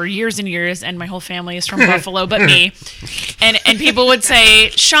bone for years and years, and my whole family is from Buffalo, but me, and people would say,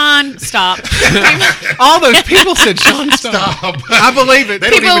 Sean, stop. All those people said, Sean, stop. I believe it. They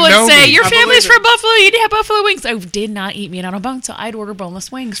don't People even would know say, me. your I family's believe from Buffalo, you have buffalo wings. I did not eat meat on a bone, so I'd order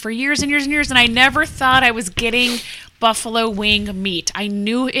boneless wings for years and years and years, and I never thought I was getting buffalo wing meat. I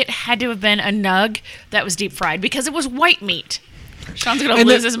knew it had to have been a nug that was deep fried because it was white meat. Sean's going to And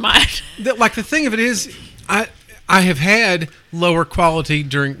lose the- his mind. Like the thing of it is, I have had lower quality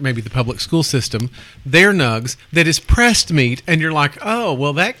during maybe the public school system, their nugs, that is pressed meat, and you're like, oh,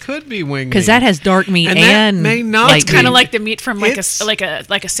 well, that could be wing meat. Because that has dark meat And and, that may not like be. Kind of like the meat from like It's-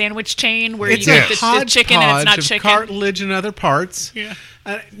 a sandwich chain where It's you a get the chicken and it's not hodgepodge of chicken. cartilage and other parts. Yeah.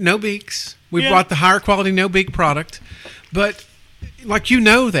 No beaks. We Yeah. brought the higher quality no beak product, but like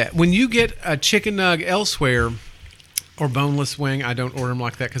that when you get a chicken nug elsewhere or boneless wing, I don't order them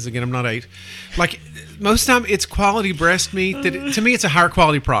like that because again I'm not 8. Like most of the time it's quality breast meat that to me it's a higher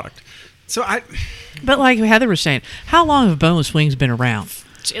quality product. So But like Heather was saying, how long have boneless wings been around?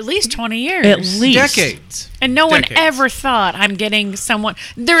 At least 20 years. At least decades. And no one Decades. ever thought I'm getting someone.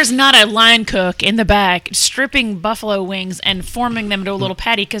 There is not a line cook in the back stripping buffalo wings and forming them into a little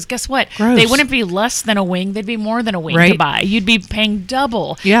patty. Because guess what? Gross. They wouldn't be less than a wing. They'd be more than a wing to Right. buy. You'd be paying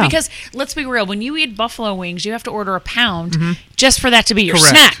double. Yeah. Because let's be real. When you eat buffalo wings, you have to order a pound just for that to be your Correct.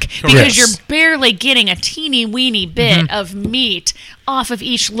 snack. Correct. Because Yes. you're barely getting a teeny weeny bit of meat off of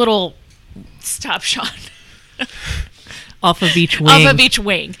each little. Stop, Sean. Off of each wing. Off of each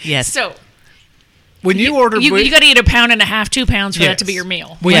wing. Yes. So When you order you got to eat a pound and a half, 2 pounds for Yes. that to be your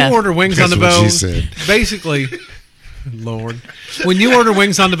meal. When Yeah. you order wings on That's the what she bone, said. basically, Lord, when you order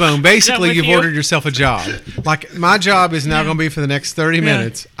wings on the bone, basically with you've you? ordered yourself a job. Like my job is now going to be for the next 30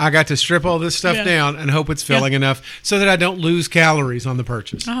 minutes. I got to strip all this stuff Yeah. down and hope it's filling enough so that I don't lose calories on the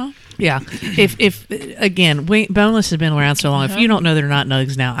purchase. Yeah. If again, boneless has been around so long. If you don't know they're not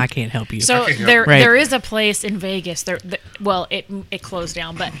nugs now, I can't help you. So Okay, yeah. there, Right. there is a place in Vegas. Well, it closed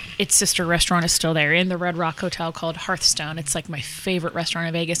down, but its sister restaurant is still there in the Red Rock Hotel called Hearthstone. It's like my favorite restaurant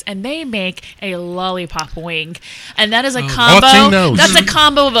in Vegas, and they make a lollipop wing, and that is a combo. I've seen those. That's a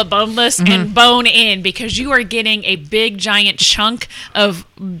combo of a boneless and bone in because you are getting a big giant chunk of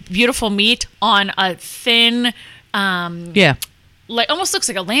beautiful meat on a thin. yeah. Like almost looks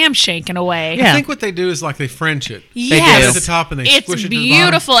like a lamb shank in a way. Yeah. I think what they do is like they French it. Yes. They at the top and they It's squish it to the bottom.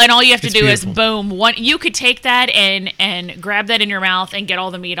 beautiful, and all you have to It's do beautiful. is boom. One, you could take that and grab that in your mouth and get all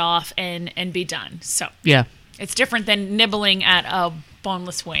the meat off and be done. So Yeah. it's different than nibbling at a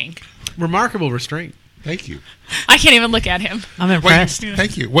boneless wing. Remarkable restraint. Thank you. I can't even look at him. I'm Wait, impressed.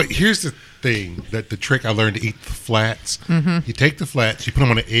 thank you. Here's the thing the trick I learned to eat the flats. You take the flats, you put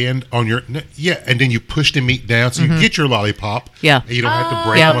them on the end on your and then you push the meat down so you get your lollipop. Yeah. and you don't have to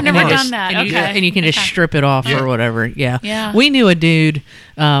break Yeah, them. never apart. done that. And you, Okay. and you can just Okay. strip it off Yeah. or whatever. Yeah. Yeah. We knew a dude,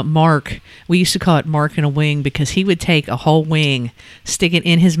 Mark. We used to call it Mark in a wing because he would take a whole wing, stick it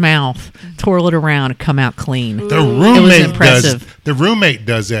in his mouth, twirl it around, and come out clean. The It was roommate impressive. The roommate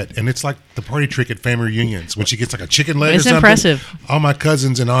does that, and it's like the party trick at family reunions when she gets like a chicken leg. It's or something, impressive. All my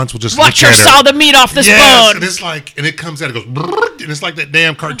cousins and aunts will just Watch look her at saw the meat off this Yes, bone. and it's like, and it comes out, it goes, brrrt, and it's like that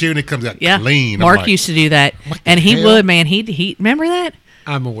damn cartoon. It comes out Yeah. clean. I'm Mark like, used to do that, what the and he hell? would, man. He remember that.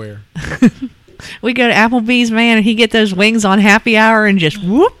 I'm aware. We go to Applebee's, man, and he get those wings on happy hour and just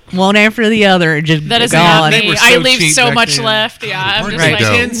whoop one after the other and just That is gone. not They me. were I so leave cheap so back much then. left. Yeah, I'm just Right. like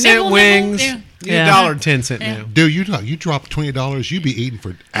 10 cent nibble, wings. nibble. Yeah. $1.10 Yeah. now. Dude, you drop $20, you be eating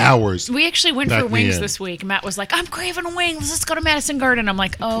for hours. We actually went Back for wings then. this week. Matt was like, I'm craving wings. Let's go to Madison Garden. I'm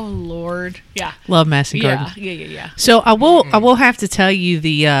like, oh, Lord. Yeah. Love Madison Garden. Yeah. So I will have to tell you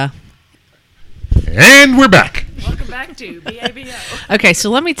the. And we're back. Welcome back to BABO. Okay, so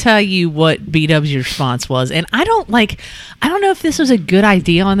let me tell you what BW's response was, and I don't know if this was a good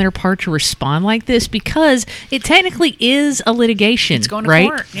idea on their part to respond like this because it technically is a litigation. It's going to right?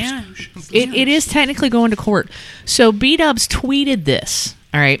 court. Yeah. It is technically going to court. So B-Dubs tweeted this.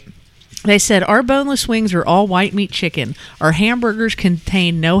 All right. They said, our boneless wings are all white meat chicken. Our hamburgers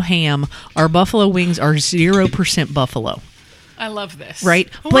contain no ham. Our buffalo wings are 0% buffalo. I love this. Right?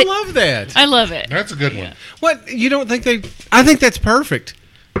 Oh, I love that. I love it. That's a good one. What? You don't think they... I think that's perfect.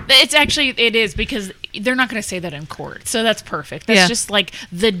 It is because they're not going to say that in court. So that's perfect. That's Yeah. just like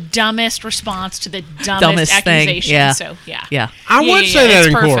the dumbest response to the dumbest Dumbest thing, accusation. yeah. So, yeah. Yeah. I would say that it's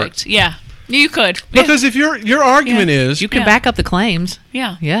in perfect. court. Yeah. You could. Yeah. Because if your argument is... You can Yeah. back up the claims.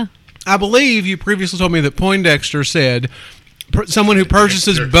 Yeah. Yeah. I believe you previously told me that Poindexter said someone who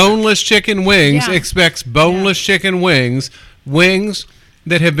purchases boneless chicken wings Yeah. expects boneless chicken wings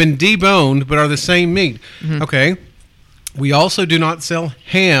that have been deboned but are the same meat. Mm-hmm. Okay. We also do not sell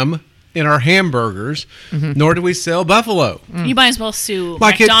ham in our hamburgers, nor do we sell buffalo. You might as well sue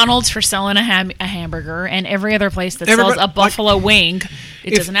Like it- McDonald's for selling a hamburger and every other place that sells Everybody- a buffalo wing.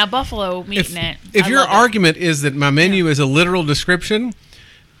 It if- doesn't have buffalo meat in it. If I your love it. argument is that my menu is a literal description,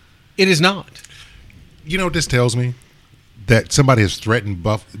 it is not. You know what this tells me? That somebody has threatened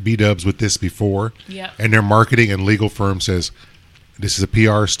B-Dubs with this before. Yep. And their marketing and legal firm says, this is a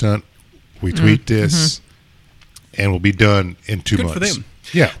PR stunt. We tweet this, and we'll be done in 2 Good months. for them.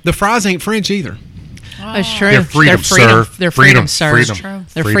 Yeah. The fries ain't French either. That's true. They're freedom, sir. They're Freedom, freedom, sir. freedom, True.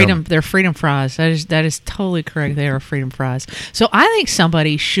 They're freedom. They're freedom fries. That is totally correct. They are freedom fries. So I think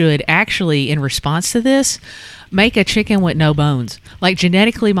somebody should actually, in response to this, make a chicken with no bones. Like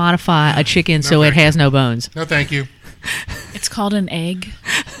genetically modify a chicken so it thank has no bones. No, thank you. It's called an egg.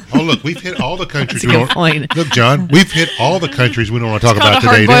 Oh, look, we've hit all the countries. That's a good point. Look, John, we've hit all the countries we don't want to talk Called about a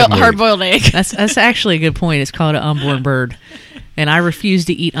today, didn't we? hard-boiled egg. That's actually a good point. It's called an unborn bird. And I refuse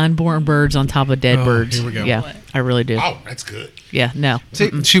to eat unborn birds on top of dead Oh, birds. here we go. Yeah, I really do. Oh, that's good. Yeah, no. See,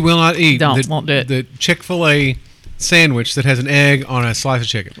 she will not eat Won't do it. the Chick-fil-A sandwich that has an egg on a slice of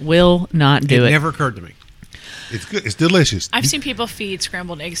chicken. Will not do it. Never occurred to me. It's good. It's delicious. I've seen people feed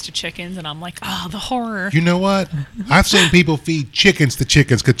scrambled eggs to chickens, and I'm like, oh, the horror. You know what? I've seen people feed chickens to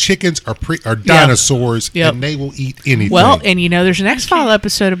chickens because chickens are dinosaurs Yep. and they will eat anything. Well, and there's an X-File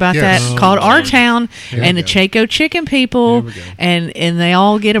episode about Yes. that called Our Town Here and we the go. Chaco chicken people, Here we go. and they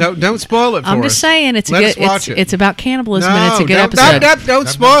all get a. Don't spoil it for I'm us. just saying it's Let a us good. watch It's, it. it's about cannibalism No, and it's a good don't- episode. don't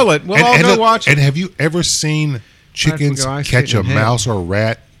spoil it. We'll all go look, watch it. And have you ever seen chickens I see catch it a in hell. mouse or a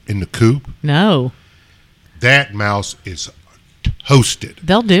rat in the coop? No, That mouse is toasted.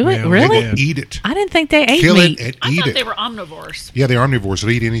 they'll do it. Yeah, Really? they They'll eat it. I didn't think they ate Kill meat. it and I eat thought it. they were omnivores. Yeah, they're omnivores.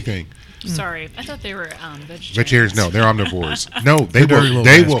 They'll eat anything. Sorry, I thought they were vegetarians. Vegetarians, no, they're omnivores. No, they Dirty will. little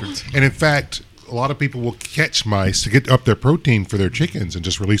They will. bastards. And in fact, a lot of people will catch mice to get up their protein for their chickens and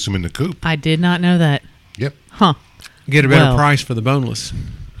just release them in the coop. I did not know that. Yep. Huh? Get a better Well. price for the boneless.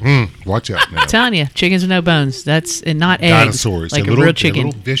 Watch out now. Telling you, chickens with no bones. That's and not eggs. Dinosaurs. Like They're a real they're chicken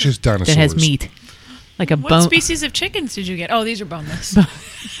little vicious dinosaurs. that has meat. Like a What bone. species of chickens did you get? Oh, these are boneless.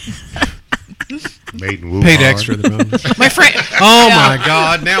 Made in Wuhan. Paid extra the boneless. My friend. Oh my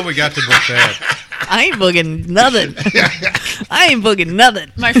God! Now we got to book that. I ain't booking nothing. I ain't booking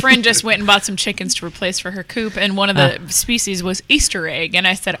nothing. My friend just went and bought some chickens to replace for her coop, and one of the species was Easter egg. And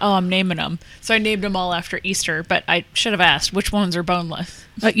I said, "Oh, I'm naming them." So I named them all after Easter, but I should have asked which ones are boneless.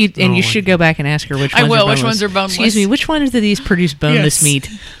 You Oh, should go back and ask her which I ones will. are boneless. Which ones are boneless? Excuse me, which one of these produce boneless Yes. meat?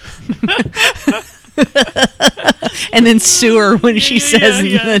 And then sue her when she says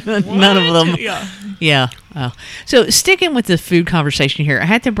none of them. Yeah. Yeah. Oh. So sticking with the food conversation here, I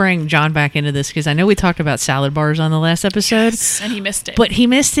had to bring John back into this because I know we talked about salad bars on the last episode, And he missed it. but he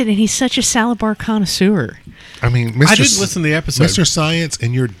missed it, and he's such a salad bar connoisseur. I mean, Mr. I didn't listen to the episode. Mr. Science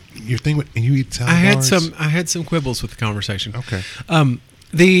and your thing with and you eat salad bars? I had some quibbles with the conversation. Okay.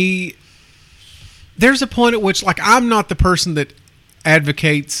 There's a point at which, like, I'm not the person that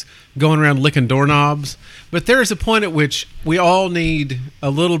advocates going around licking doorknobs, but there is a point at which we all need a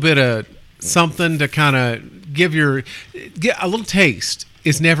little bit of something to kind of get a little taste.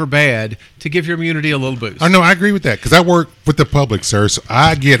 Is never bad to give your immunity a little boost. I know, I agree with that because I work with the public, sir, so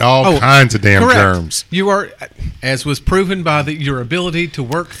I get all kinds of damn correct. germs. You are, as was proven by your ability to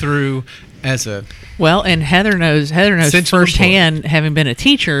work through as a Well, and Heather knows Essential firsthand, having been a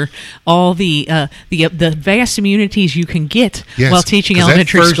teacher, all the vast immunities you can get Yes, while teaching 'cause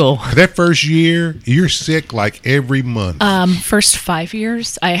elementary school. That first year, you're sick like every month. First 5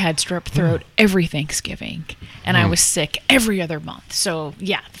 years, I had strep throat every Thanksgiving, and I was sick every other month. So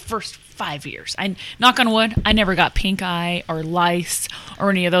yeah, the first 5 years. I knock on wood, I never got pink eye or lice or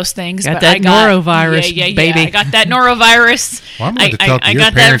any of those things. Got but that I got norovirus, baby. I got that norovirus. Well, I'm going to talk to I your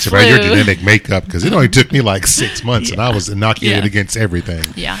got that parents about your flu. genetic makeup because it only took me like 6 months, and I was inoculated Yeah. against everything.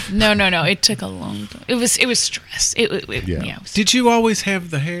 Yeah, no. It took a long time. It was stress. Yeah. Yeah. Did you always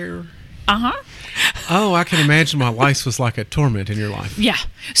have the hair? Uh-huh. Oh, I can imagine my lice was like a torment in your life. Yeah.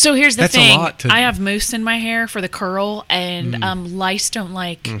 So here's the That's a thing. lot to- I have mousse in my hair for the curl, and lice don't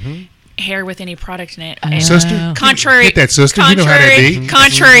like hair with any product in it. And Sister? contrary, Get that, sister. You know how that be.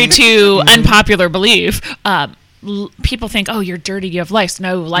 Contrary to unpopular belief, people think, oh, you're dirty, you have lice.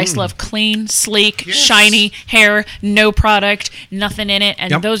 No, lice love clean, sleek, shiny hair, no product, nothing in it.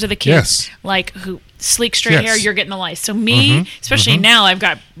 And Yep. those are the kids Yes. like who sleek straight Yes. hair, you're getting the lice. So me, especially now, I've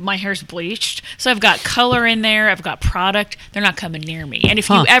got my hair's bleached, so I've got color in there, I've got product. They're not coming near me. And if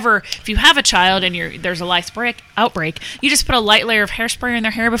you have a child and there's a lice outbreak, you just put a light layer of hairspray in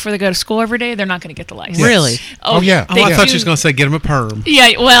their hair before they go to school every day. They're not going to get the lice. Really? Oh, yeah. Oh, they I thought do- you was going to say get him a perm. Yeah,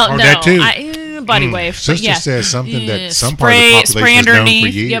 well, Or no, that too. body wave. but Sister yeah. says something that Yeah, some part of the population spray has known for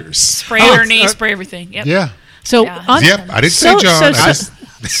underneath. years. Yep, spray Oh, underneath, it's, spray everything. Yep. Yeah. So, Yeah. Yep. I didn't say John. I just.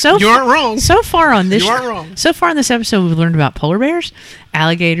 You aren't wrong. So far on this, You aren't wrong. So far in this episode, we've learned about polar bears,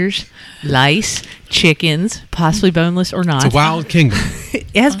 alligators, lice, chickens, possibly boneless or not. It's a wild kingdom. It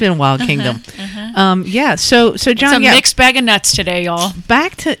has been a wild kingdom. Yeah. So It's a John, yeah, mixed bag of nuts today, y'all.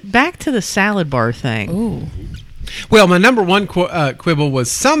 back to the salad bar thing. Ooh. Well, my number one quibble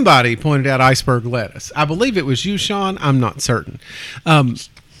was somebody pointed out iceberg lettuce. I believe it was you, Sean. I'm not certain.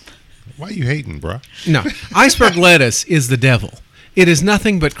 Why are you hating, bro? No, iceberg lettuce is the devil. It is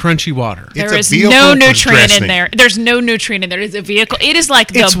nothing but crunchy water. It's There a is vehicle no for nutrient dressing. in there. There's no nutrient in there. It's a vehicle. It is like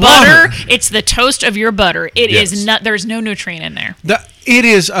the It's butter. water. It's the toast of your butter. It is Yes. not. There's no nutrient in there. It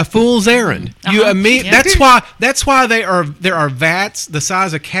is a fool's errand. You Uh-huh. Yeah. That's why there are vats the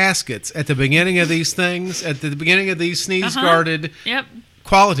size of caskets at the beginning of these things. At the beginning of these sneeze guarded. Yep.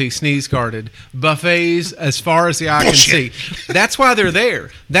 Quality sneeze guarded buffets as far as the eye Bullshit. can see. That's why they're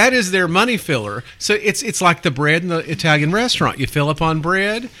there. That is their money filler. So it's like the bread in the Italian restaurant. You fill up on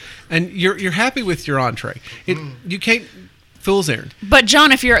bread, and you're happy with your entree. You can't fool's errand. But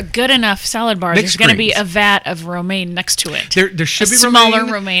John, if you're a good enough salad bar, Mixed there's going to be greens. a vat of romaine next to it. There should a be smaller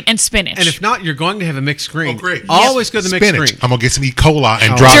romaine, romaine and spinach. and if not, you're going to have a mixed green. Oh, great. Always go to the mixed Spinach. green. I'm gonna get some E. coli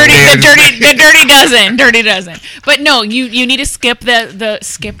and Oh. drop dirty, it in. the dirty dozen. But no, you need to skip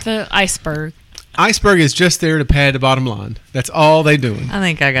the iceberg. Iceberg is just there to pad the bottom line. That's all they doing. I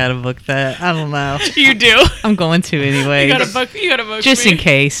think I gotta book that. I don't know. You do. I'm going to anyway. You gotta book Just me. in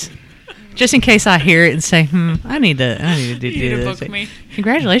case. Just in case I hear it and say, I need to do You need to this. book me.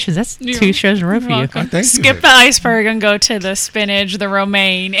 Congratulations, that's You're- 2 shows in a row for You're you. welcome. Thank you. Skip the iceberg and go to the spinach, the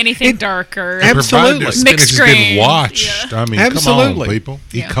romaine, anything darker. Absolutely. Provided their spinach Mixed is getting grain. washed. I mean, come Absolutely. on, people.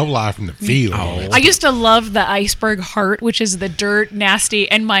 E. coli from the field. I used to love the iceberg heart, which is the dirt, nasty.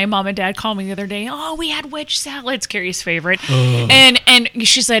 And my mom and dad called me the other day. Oh, we had wedge salads, Carrie's favorite. And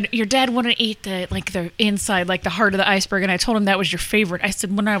she said your dad wouldn't eat the inside, like the heart of the iceberg. And I told him that was your favorite. I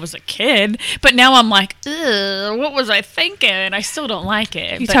said when I was a kid, but now I'm like, ugh, what was I thinking? I still don't like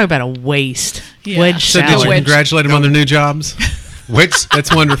it. You But talk about a waste. Yeah. Wedge So did salad. you Wedge. congratulate them on their new jobs? Which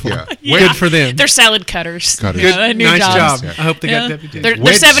That's wonderful. Yeah. Good for them. they're salad cutters. Cutters. Yeah, Good- new nice jobs. job. I hope they got deputies. They're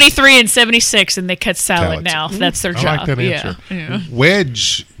Wedge- 73 and 76, and they cut salad Salads. now. That's their I job. like that answer. Yeah.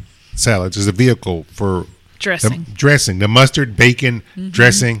 Wedge salads is a vehicle for Dressing. The dressing, the mustard, bacon,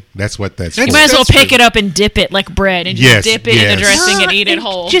 dressing. That's what that's You for. might as well That's pick good. it up and dip it like bread and Yes, just dip it in yes. the dressing and eat it And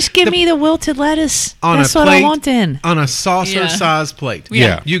whole. Just give me the wilted lettuce. On That's a what plate, I want then. on a saucer-sized plate.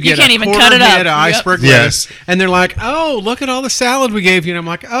 Yeah. You You get can't a even quarter cut it up. head of Yep. iceberg Yes. lettuce, and they're like, "Oh, look at all the salad we gave you." And I'm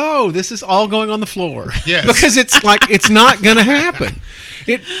like, "Oh, this is all going on the floor." Yes. because it's like it's not going to happen.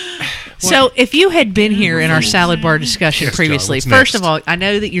 It. So, if you had been here in our salad bar discussion Yes, John, previously, what's first next? of all, I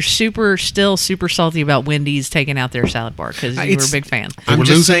know that you're still super salty about Wendy's taking out their salad bar because you were a It's- big fan. They were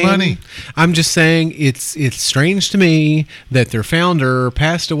just losing saying, money. I'm just saying it's strange to me that their founder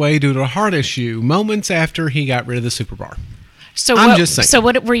passed away due to a heart issue moments after he got rid of the Super Bar. So I'm what, just saying. So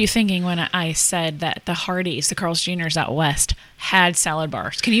what were you thinking when I said that the Hardys, the Carl's Jr.'s out west, had salad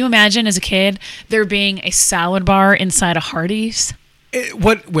bars? Can you imagine as a kid there being a salad bar inside a Hardee's?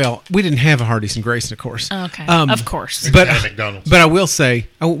 Well, we didn't have a Hardee's in Grayson, of course. Okay, of course. They But had McDonald's. But I will say,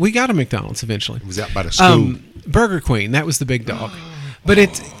 we got a McDonald's eventually. It was out by the school. Burger Queen, that was the big dog. But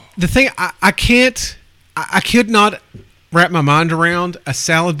the thing I could not wrap my mind around a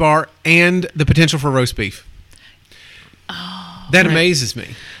salad bar and the potential for roast beef. That amazes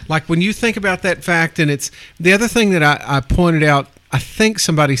me. Like when you think about that fact, and it's the other thing that I pointed out. I think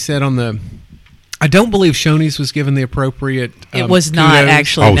somebody said on the. I don't believe Shoney's was given the appropriate. It was not kudos.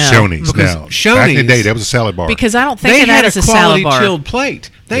 actually. Oh, no. Shoney's. Because Now, Shoney's- back in the day, that was a salad bar. Because I don't think They of that had as a a salad quality bar. chilled plate.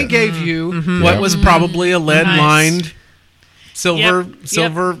 They gave you Yeah. what was probably a lead-lined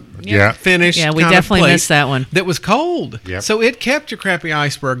silver Yeah. finish. Yeah, we kind of definitely plate missed that one. That was cold. Yep. So it kept your crappy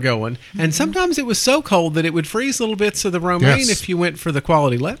iceberg going. And sometimes it was so cold that it would freeze little bits of the romaine Yes. if you went for the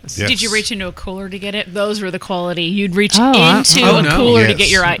quality lettuce. Yes. Did you reach into a cooler to get it? Those were the quality. You'd reach Oh, into oh, a no. cooler to Yes.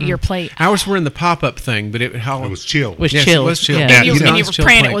 get your plate. Ours were in the pop-up thing, but it It was chill. Was Yes, chilled. it was chilled. Yeah. Now, And you, you know- and you Nice were chilled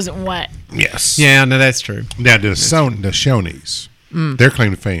praying plate. it wasn't wet. Yes. Yeah, no, that's true. Now, the Shoney's, their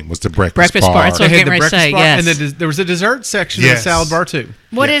claim to fame was the breakfast, Breakfast bar. That's what They I had was getting ready to say. bar, Yes. and there was a dessert section of the Yes. salad bar too.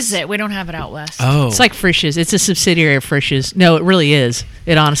 What Yes. is it? We don't have it out west. Oh, It's like Frisch's. It's a subsidiary of Frisch's. No, it really is.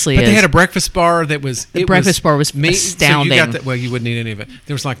 It honestly but is. they had a breakfast bar that was The breakfast bar was meat. astounding. So you got that. Well, you wouldn't eat any of it.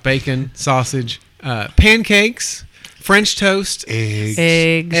 There was like bacon, sausage, pancakes, French toast. eggs,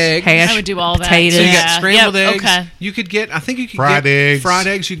 eggs, Eggs. hash, I would do all that. potatoes. So you Yeah. got scrambled Yep, eggs. okay. You could get. I think you could Fried get eggs. fried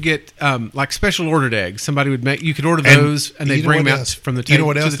eggs. You'd get like special ordered eggs. Somebody would make. You could order And those, and you they know bring what them out else? from the You know table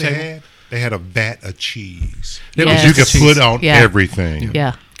what to else the they table. had? They had a vat of cheese. It Yes. You could just put cheese. on Yeah. everything.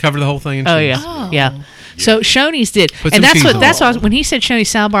 Yeah. Cover the whole thing in Oh cheese. yeah, Oh. yeah. So Shoney's did, Put and some that's cheese what on that's it. what I was, when he said Shoney's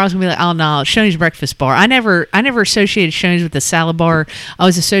salad bar. I was gonna be like, oh no, Shoney's breakfast bar. I never associated Shoney's with the salad bar. I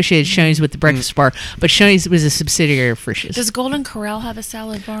was associated Shoney's with the breakfast bar, but Shoney's was a subsidiary of Frisch's. Does Golden Corral have a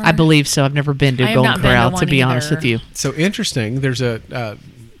salad bar? I believe so. I've never been to I have Golden not been to Corral, to one be honest either. with you. So interesting. There's a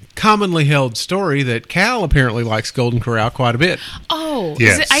commonly held story that Cal apparently likes Golden Corral quite a bit. Oh,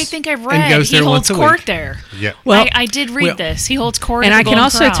 Yes. I think I've read goes he there holds once a court week. there. Yeah. Well- I did read well, this. He holds court, And at the I can Golden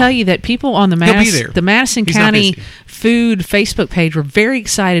also Corral. tell you that people on the He'll be there. Madison He's not County busy. Food Facebook page were very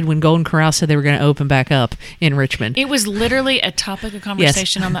excited when Golden Corral said they were going to open back up in Richmond. It was literally a topic of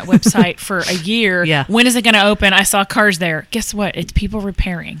conversation on that website for a year. Yeah. When is it going to open? I saw cars there. Guess what? It's people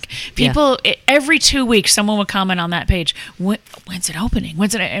repairing. People, every 2 weeks, someone would comment on that page. When's it opening?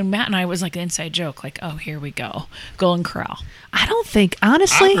 When's it? And Matt and I was like an inside joke, like, oh, here we go. Golden Corral. I don't think, I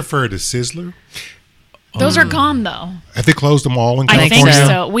honestly, prefer the Sizzler. Those are gone, though. Have they closed them all in I California? think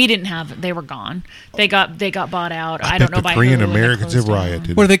so. We didn't have it. They were gone. They got bought out. I don't know bet by the Korean who, and they Americans have closed down.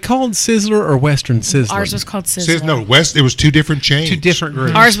 rioted. Were they called Sizzler or Western Sizzler? Ours was called Sizzler. No, West. It was two different chains. two different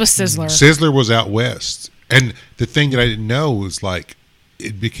groups. Ours was Sizzler. Sizzler was out west, and the thing that I didn't know was like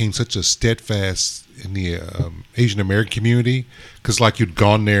it became such a steadfast in the Asian American community because like you'd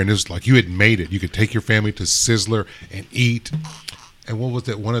gone there and it was like you had made it. You could take your family to Sizzler and eat. And what was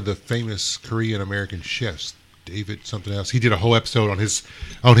that? One of the famous Korean American chefs, David something else. He did a whole episode on his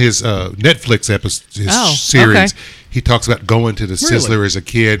Netflix episode, Oh, series. okay. He talks about going to the Really? Sizzler as a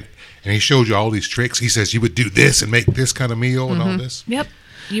kid, and he shows you all these tricks. He says you would do this and make this kind of meal and all this. Yep.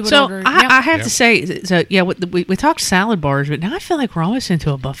 You would so order. I have Yep. to say, so yeah, we talked salad bars, but now I feel like we're almost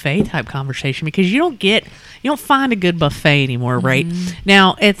into a buffet type conversation because you don't find a good buffet anymore, right?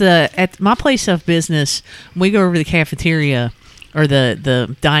 Now at my place of business, when we go over to the cafeteria or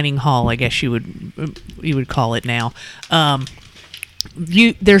the dining hall, I guess you would call it now.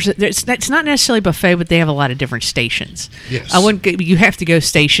 It's not necessarily buffet, but they have a lot of different stations. Yes. You have to go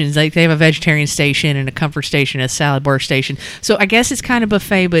stations. Like they have a vegetarian station and a comfort station, a salad bar station. So I guess it's kind of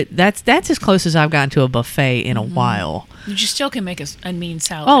buffet, but that's as close as I've gotten to a buffet in a while. You still can make a mean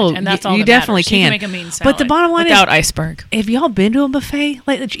salad. Oh, and that's all you that definitely matters. You can. make a mean salad. But the bottom line is- without iceberg. Have y'all been to a buffet,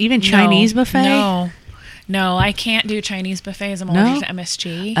 like even Chinese buffet? No, I can't do Chinese buffets. I'm No? allergic to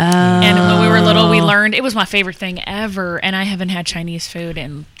MSG. And when we were little, we learned it was my favorite thing ever. And I haven't had Chinese food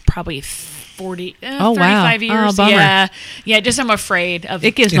in probably wow. 35 Oh, years. bummer. Yeah. Just I'm afraid of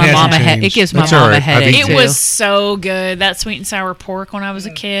It gives It my hasn't mom a changed. it gives my That's mom all a right. I've headache eaten too. It was so good. That sweet and sour pork when I was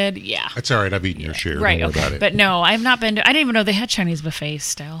a kid. Yeah. That's all right. I've eaten your share. Right. Don't worry Okay. about it. But no, I've not been to. I didn't even know they had Chinese buffets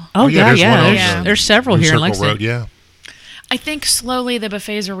still. Oh yeah, there's yeah, one on there's, the there's several Blue here in Circle Lexington. Road, yeah. I think slowly the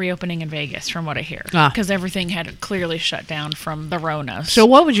buffets are reopening in Vegas, from what I hear, Ah. because everything had clearly shut down from the Rona. So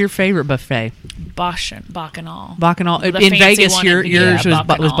what was your favorite buffet? Bacchanal. Bacchanal. The In fancy Vegas, one yours was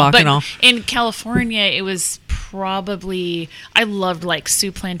Bacchanal. Bacchanal. But in California, it was probably, I loved like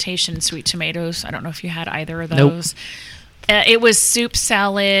soup plantation sweet tomatoes. I don't know if you had either of Nope. those. It was soup,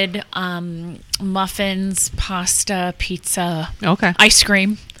 salad, muffins, pasta, pizza, Okay. ice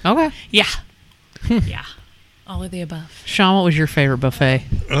cream. Okay. Yeah. Yeah. All of the above. Sean, what was your favorite buffet?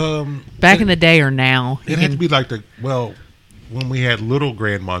 Back in the day or now? It had to be like the when we had little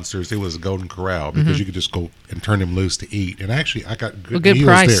Grand Monsters, it was a Golden Corral because you could just go and turn them loose to eat. And actually, I got good good meals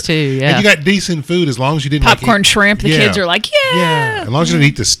price, there. too, yeah. And you got decent food as long as you didn't Popcorn like, shrimp. The kids are like, yeah. As long as you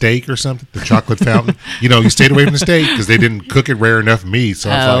didn't eat the steak or something, the chocolate fountain. You stayed away from the steak because they didn't cook it rare enough meat. So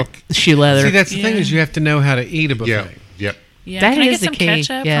I was like, shoe leather. See, that's the thing is you have to know how to eat a buffet. yeah, yep, Yeah. That Can I is get the some key.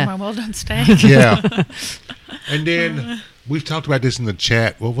 ketchup Yeah. for my well done steak? yeah. And then we've talked about this in the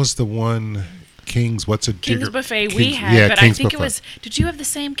chat. What was the one? King's, what's a King's jigger? Buffet we King's- had, yeah, but King's I think Buffet. it was. Did you have the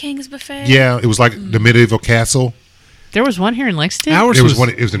same King's Buffet? Yeah, it was like the medieval castle. There was one here in Lexington. Ours It was was one.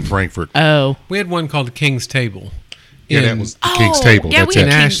 It was in Frankfurt. Oh, we had one called the King's Table. Yeah, that in- was the King's Table. yeah, That's we it.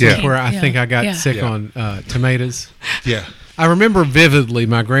 had in King's Ashland, Table. where I Yeah. think I got Yeah. sick Yeah. on tomatoes. Yeah. I remember vividly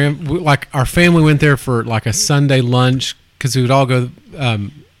like our family went there for like a Sunday lunch because we would all go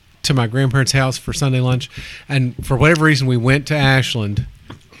to my grandparents' house for Sunday lunch, and for whatever reason we went to Ashland.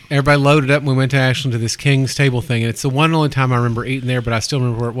 Everybody loaded up and we went to Ashland to this King's Table thing, and it's the one and only time I remember eating there, but I still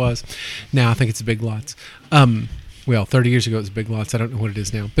remember where it was. Now I think it's a Big Lots. Well, 30 years ago it was Big Lots. I don't know what it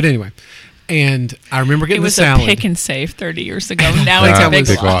is now, but anyway. And I remember It getting was the salad. a pick and save 30 years ago. Now it's Ah, a Big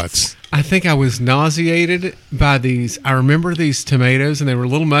Big Lots. Lots. I think I was nauseated by these. I remember these tomatoes, and they were a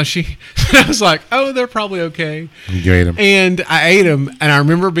little mushy. I was like, "Oh, they're probably okay." You ate them. And I ate them, and I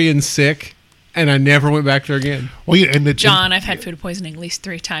remember being sick, and I never went back there again. Well, yeah, and John, I've had food poisoning at least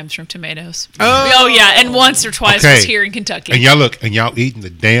 3 times from tomatoes. Oh yeah, and once or twice Okay. was here in Kentucky. and y'all eating the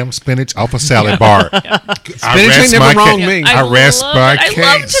damn spinach off a salad bar. Spinach ain't never wrong me. I rest love my it. I case.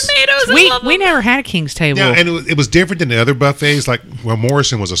 love tomatoes. I love we them. never had a King's Table. Yeah, and it was different than the other buffets. Like, well,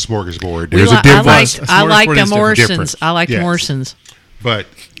 Morrison was a smorgasbord. We There's li- a difference. I liked smorgasbord the is different. Morrisons. Difference. I liked Yes. Morrisons. But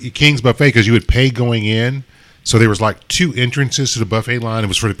King's Buffet, because you would pay going in, so there was like 2 entrances to the buffet line. It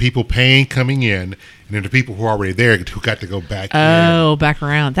was for the people paying coming in, and then the people who were already there who got to go back in. Oh, back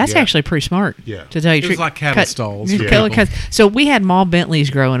around. That's Yeah. actually pretty smart. Yeah. To tell you, the It was truth. like cattle stalls for Cattle people. cuts. So we had Mall Bentleys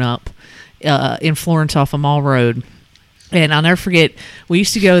growing up in Florence off of Mall Road. And I'll never forget, we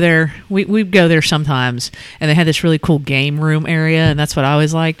used to go there. We'd go there sometimes, and they had this really cool game room area, and that's what I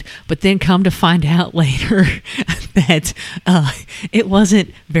always liked. But then come to find out later that it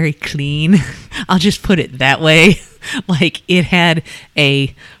wasn't very clean. I'll just put it that way. Like, it had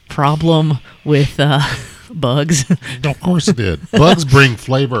a problem with bugs. Of course it did. Bugs bring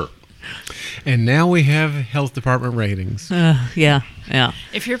flavor. And now we have health department ratings. Yeah.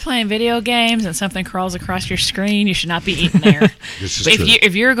 If you're playing video games and something crawls across your screen, you should not be eating there. This is But true.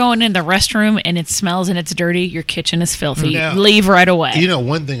 if you're going in the restroom and it smells and it's dirty, your kitchen is filthy. Now- Leave right away.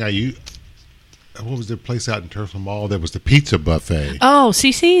 One thing what was the place out in Turtle Mall that was the pizza buffet? Oh,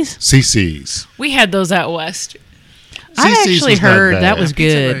 CC's? CC's. We had those out west. I CC's actually was not heard bad. that was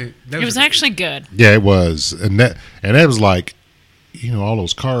good. It was actually good. Yeah, it was. And that was like, all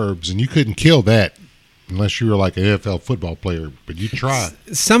those carbs, and you couldn't kill that unless you were like an NFL football player, but you try.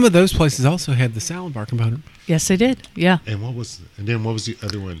 Some of those places also had the salad bar component. Yes, they did. Yeah. And then what was the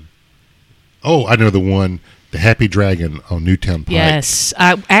other one? Oh, I know the one, the Happy Dragon on Newtown Pike. Yes.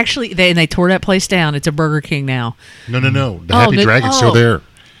 Actually, they tore that place down. It's a Burger King now. No. The Oh, Happy the- Dragon's oh. still there.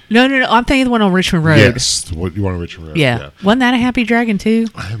 No. I'm thinking the one on Richmond Road. Yes. What you want on Richmond Road? Yeah. Wasn't that a Happy Dragon too?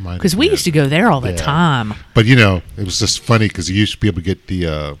 I might have Because we been. used to go there all the Yeah. time. But it was just funny because you used to be able to get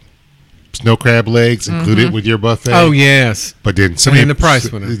the snow crab legs included with your buffet. Oh, yes. But then And the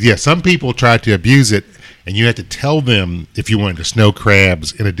price went up. Yeah, some people tried to abuse it, and you had to tell them if you wanted the snow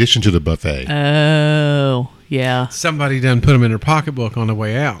crabs in addition to the buffet. Oh, yeah. Somebody done put them in their pocketbook on the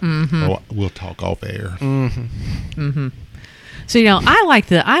way out. Oh, we'll talk off air. So I like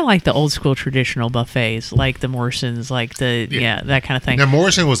the old school traditional buffets, like the Morrisons, like that kind of thing. Now,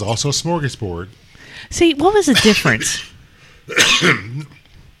 Morrison was also a smorgasbord. See, what was the difference?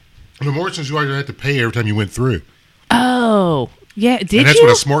 The Morrisons, you already had to pay every time you went through. Oh, yeah. Did And that's you?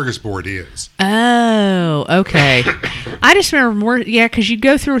 what a smorgasbord is. Oh, okay. I just remember because you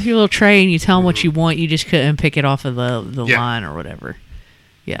go through with your little tray and you tell them what you want. You just couldn't pick it off of the Yeah. line or whatever.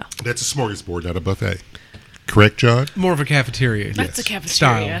 Yeah. That's a smorgasbord, not a buffet. Correct, John? More of a cafeteria. That's a Style.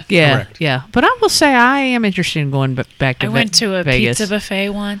 cafeteria. Yeah, Correct. yeah. But I will say I am interested in going back to I went to a Vegas. pizza buffet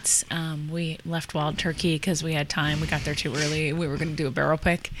once. We left Wild Turkey because we had time. We got there too early. We were going to do a barrel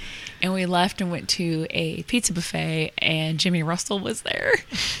pick. And we left and went to a pizza buffet, and Jimmy Russell was there.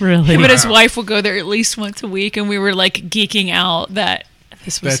 Really? Him and his wife would go there at least once a week, and we were like geeking out that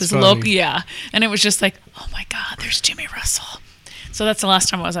this was That's his funny. local. Yeah. And it was just like, oh my God, there's Jimmy Russell. So that's the last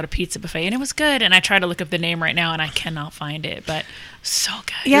time I was at a pizza buffet, and it was good. And I tried to look up the name right now, and I cannot find it, but so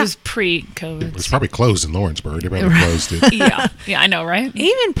good. Yeah. It was pre-COVID. It's probably closed in Lawrenceburg. They probably closed it. Yeah, I know, right?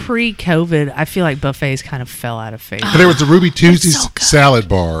 Even pre-COVID, I feel like buffets kind of fell out of favor. But there was the Ruby Tuesdays so good. salad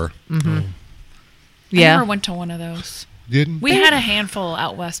bar. I Yeah. never went to one of those. didn't? We had a handful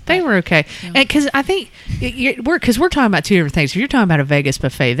out west. They but- were okay, and because I think we're talking about two different things. If you're talking about a Vegas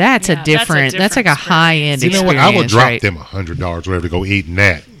buffet, that's Yeah, a that's a different. That's like a different high end You know experience. what? I would drop right? them $100 whatever to go eat in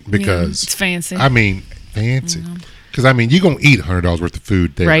that because it's fancy. I mean, fancy. Because I mean, you're gonna eat $100 worth of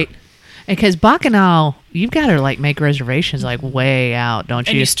food there, right? And because Bacchanal, you've got to like make reservations like way out, don't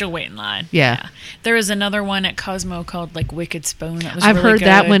and you? you still wait in line. Yeah. There was another one at Cosmo called like Wicked Spoon. That was I've really heard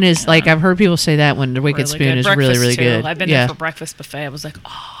that good. one is like Yeah. I've heard people say that one. The Wicked Really Spoon good. is Breakfast, really too. good. I've been yeah. there for breakfast buffet. I was like,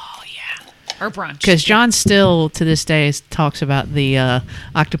 oh yeah, or brunch. Because John still to this day talks about the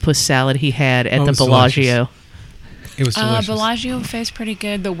octopus salad he had at Oh, it the was Bellagio. It was delicious. Bellagio buffet is pretty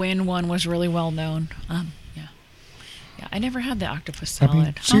good. The Wynn one was really well known. Yeah, I never had the octopus I salad.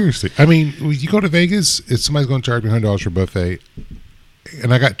 mean, seriously. I mean, when you go to Vegas, if somebody's going to charge me $100 for a buffet,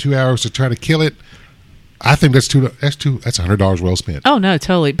 and I got 2 hours to try to kill it, I think that's $100 well spent. Oh no,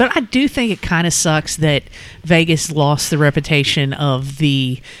 totally. But I do think it kind of sucks that Vegas lost the reputation of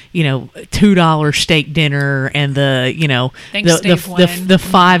the $2 steak dinner and the Thanks, Steve Wynn. the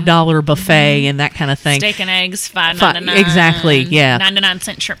 $5 buffet and that kind of thing. Steak and eggs, $5.99. Exactly, yeah.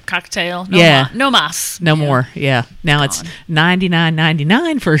 99-cent shrimp cocktail. Yeah. No mas. No more. Yeah. Now it's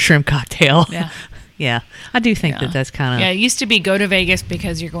 $99.99 for a shrimp cocktail. Yeah. Yeah. I do think that's kind of Yeah, it used to be go to Vegas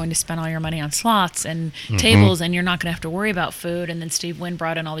because you're going to spend all your money on slots and tables and you're not going to have to worry about food. And then Steve Wynn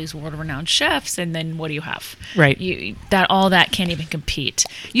brought in all these world-renowned chefs, and then what do you have? Right. All that can't even compete.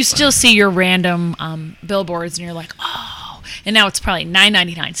 You still see your random billboards and you're like, oh. And now it's probably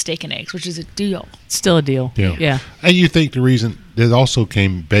 $9.99 steak and eggs, which is a deal. still a deal. Yeah. And you think the reason that also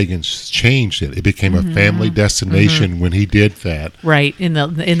came, Bagans changed it. It became a family destination when he did that. Right. In the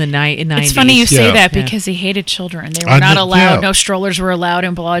 90s. It's funny you say Yeah. that Yeah. because he hated children. They I were not know- allowed. yeah. No strollers were allowed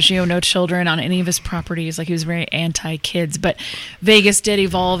in Bellagio. No children on any of his properties. Like he was very anti-kids. But Vegas did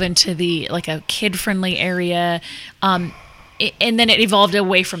evolve into a kid-friendly area. And then it evolved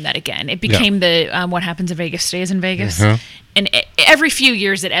away from that again. It became the what happens in Vegas stays in Vegas. And every few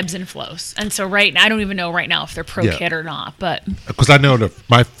years it ebbs and flows. And so I don't even know right now if they're pro-kid or not. But Because I know that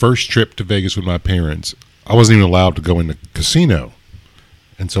my first trip to Vegas with my parents, I wasn't even allowed to go in the casino.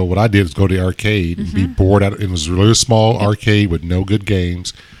 And so what I did is go to the arcade and be bored out. It was a really small arcade with no good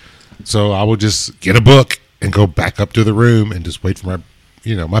games. So I would just get a book and go back up to the room and just wait for my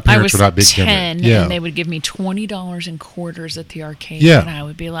I parents was were not big 10 gamers. Yeah. and they would give me $20 in quarters at the arcade. Yeah. And I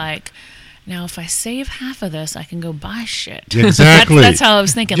would be like, now if I save half of this, I can go buy shit. Exactly. That's how I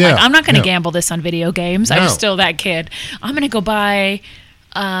was thinking. Yeah. I'm not going to Yeah. gamble this on video games. I was No. still that kid. I'm going to go buy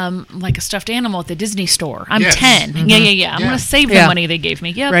like a stuffed animal at the Disney store. I'm Yes. 10. Yeah. I'm Yeah. going to save the Yeah. money they gave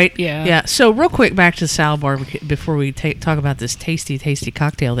me. Yep. Right. Yeah. Yeah. So real quick, back to the salad bar before we talk about this tasty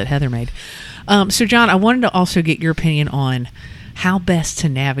cocktail that Heather made. So John, I wanted to also get your opinion on how best to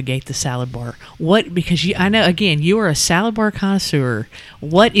navigate the salad bar. Because I know again you are a salad bar connoisseur.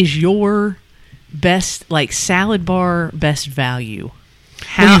 What is your best salad bar best value?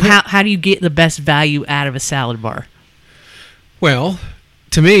 How do you get the best value out of a salad bar? Well,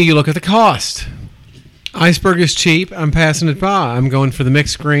 to me, you look at the cost. Iceberg is cheap. I'm passing it by. I'm going for the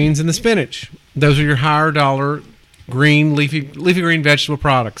mixed greens and the spinach. Those are your higher dollar green leafy green vegetable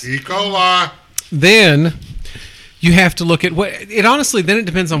products. E. coli. Then you have to look at then it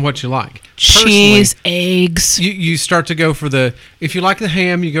depends on what you like. Cheese, Personally, eggs. you start to go for if you like the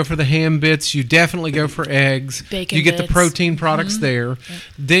ham, you go for the ham bits. You definitely go for eggs. Bacon you get bits. the protein products there.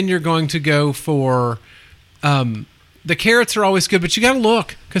 Then you're going to go for the carrots are always good, but you got to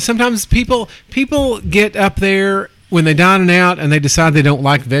look because sometimes people get up there when they dine out and they decide they don't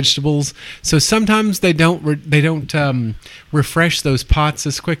like vegetables. So sometimes they don't refresh those pots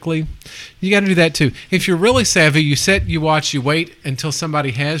as quickly. You got to do that too. If you're really savvy, you watch, you wait until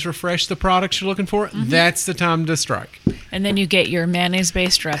somebody has refreshed the products you're looking for. That's the time to strike. And then you get your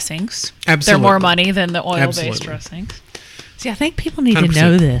mayonnaise-based dressings. Absolutely. They're more money than the oil-based Absolutely. dressings. See, I think people need to 100%.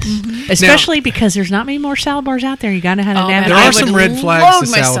 know this, especially because there's not many more salad bars out there. You got to know how to Oh, man, navigate. There I are some would red flags load to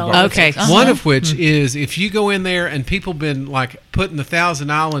my salad salad bars. Okay. bars. One of which is if you go in there and people been putting the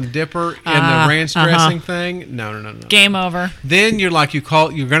Thousand Island dipper in the ranch dressing thing. No. Game over. Then you're going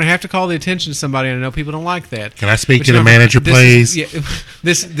to have to call the attention to somebody, and I know people don't like that. Can I speak But to the remember, manager, please?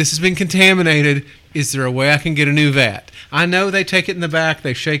 This has been contaminated. Is there a way I can get a new vat? I know they take it in the back,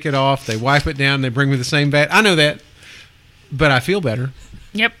 they shake it off, they wipe it down, they bring me the same vat. I know that, but I feel better.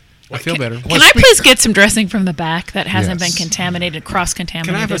 Yep. I feel better. Can I please get some dressing from the back that hasn't Yes. been contaminated, cross-contaminated?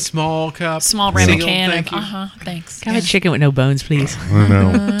 Can I have a small cup? small random Sealed? can Thank of, you. thanks. Can I have a chicken with no bones, please? I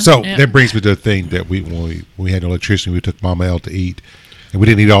know. So Yeah. that brings me to the thing that when we had electricity, we took Mama out to eat, and we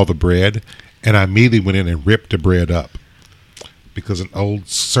didn't eat all the bread, and I immediately went in and ripped the bread up because an old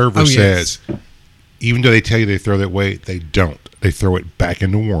server Oh, yes. says, even though they tell you they throw that away, they don't. They throw it back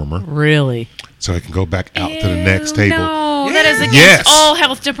in the warmer Really? so it can go back out to the next table. No, that is against Yes. all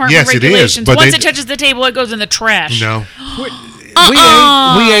health department Yes, it is, regulations. but Once they- it touches the table, it goes in the trash. No.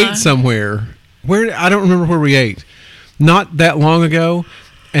 We ate somewhere. Where I don't remember where we ate. Not that long ago,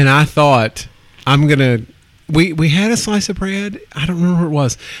 and I thought I'm gonna. We had a slice of bread. I don't remember what it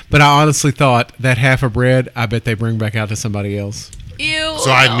was, but I honestly thought that half of bread, I bet they bring back out to somebody else. Ew.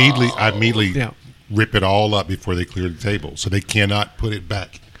 So I immediately Yeah. rip it all up before they clear the table, so they cannot put it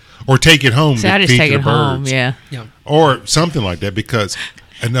back or take it home. So to I just feed take the it home. birds. Yeah. Yeah. Or something like that, because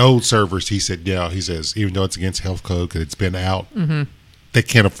an old server, he said, he says, even though it's against health code because it's been out, they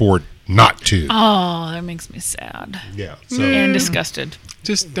can't afford not to. Oh, that makes me sad Yeah. So and disgusted.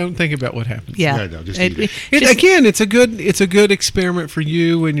 Just don't think about what happens. Yeah. No, just eat it. just Again, it's a good experiment for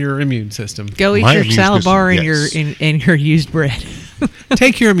you and your immune system. go eat My your immune salad system, bar and yes. your used bread.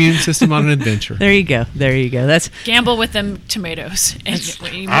 Take your immune system on an adventure. There you go. There you go. That's Gamble with them tomatoes, and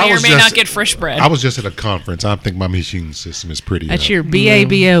you I may or was may just- not get fresh bread. I was just at a conference. I think my immune system is pretty. That's your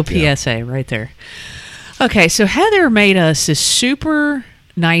BABO Yeah. PSA right there. Okay, so Heather made us this super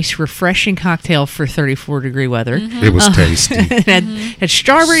nice, refreshing cocktail for 34-degree weather. It was tasty. It had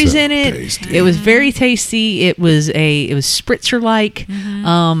strawberries So in it. tasty. It was very tasty. It was spritzer like.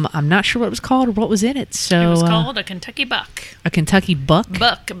 I'm not sure what it was called or what was in it. So it was called a Kentucky Buck. a Kentucky Buck.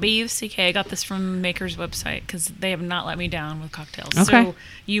 Buck, B-U-C-K. I got this from Maker's website because they have not let me down with cocktails. Okay. So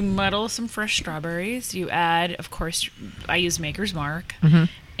you muddle some fresh strawberries. You add, of course, I use Maker's Mark.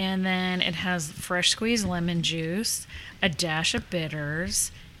 And then it has fresh squeezed lemon juice, a dash of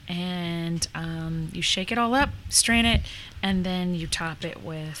bitters, and you shake it all up, strain it, and then you top it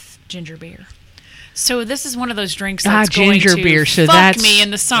with ginger beer. So this is one of those drinks that's ginger going to beer, so fuck that's- me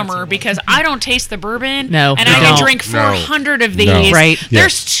in the summer because I don't taste the bourbon. No, and you I can don't. drink No. 400 of No. these. Right.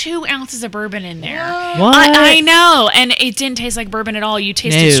 There's 2 ounces of bourbon in there. What? I know, and it didn't taste like bourbon at all. You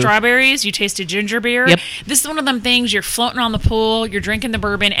tasted No. strawberries, you tasted ginger beer. Yep. This is one of them things. You're floating on the pool, you're drinking the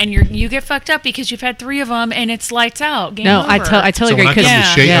bourbon, and you get fucked up because you've had 3 of them, and it's lights out. Game No, over. I totally So agree. when I come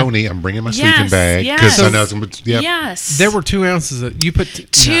Because to Yeah. Shayoni, I'm bringing my Yes, sleeping bag because I yes. know it's yep. Yes. There were 2 ounces. You put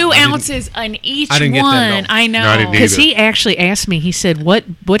 2 no, I didn't. ounces on each I didn't get that at one. all. I know. No, I didn't Because either. he actually asked me, he said, "What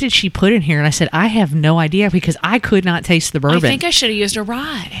did she put in here?" And I said, "I have no idea because I could not taste the I bourbon." think I should have used a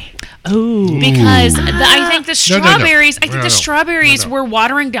rye. Oh, Because I think the No, no, no. strawberries, I think No, the no. strawberries No, no. were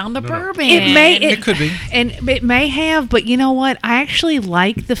watering down the bourbon. It may. It could be. And it may have, but you know what? I actually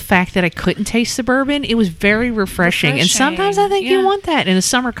like the fact that I couldn't taste the bourbon. It was very refreshing. And sometimes I think you Yeah. want that in a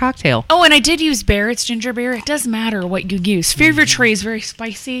summer cocktail. Oh, and I did use Barrett's ginger beer. It doesn't matter what you use. Fever Tree is very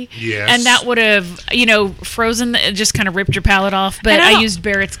spicy. Yes. And that would have, frozen, just kind of ripped your palate off. But And I I don't- used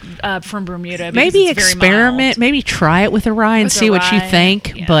Barrett's from Bermuda. because Maybe it's very experiment. mild. Maybe try it with a rye and With a see what you rye,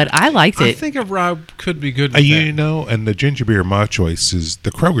 think. yeah. But I liked I it. think a rye could be good. With You that. know, and the ginger beer, my choice is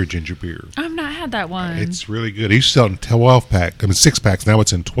the Kroger ginger beer. I've not had that one. It's really good. He used to sell it in 12 pack. 6 packs. Now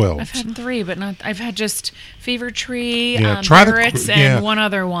it's in 12. I've had 3, but not. I've had just Fever Tree, Yeah, try the- Barrett's, yeah. and one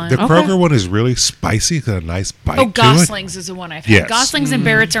other one. The Kroger one is really spicy. It's got a nice bite Oh, to it. Goslings is the one I've had. Yes. Goslings and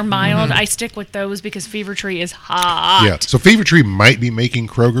Barrett's are mild. I stick with those because Fever Tree is hot. Yeah. So Fever Tree might be making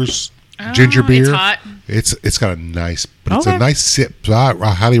Kroger's ginger beer. It's hot. It's got a nice, but it's Okay. a nice sip. So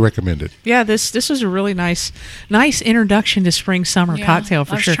I highly recommend it. Yeah, this was a really nice introduction to spring summer Yeah. cocktail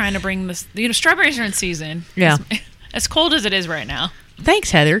for I was sure. trying to bring this. Strawberries are in season. Yeah. As cold as it is right now.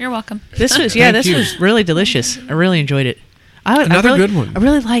 Thanks, Heather. You're welcome. This was Thank this you. was really delicious. I really enjoyed it. Another I really, good one. I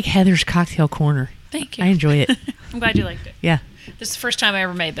really like Heather's cocktail corner. Thank you. I enjoy it. I'm glad you liked it. Yeah, This is the first time I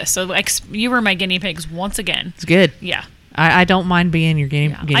ever made this. So you were my guinea pigs once again. it's good. Yeah. I don't mind being your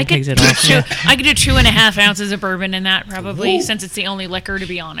guinea I pigs could, at all. do, Yeah. I could do 2.5 ounces of bourbon in that probably, since it's the only liquor, to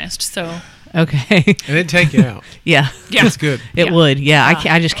be honest. So, Okay. And it'd take you out. Yeah. yeah. That's good. It Yeah. would, yeah.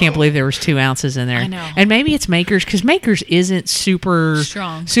 Yeah. I just can't believe there was 2 ounces in there. I know. And maybe it's Makers because Makers isn't super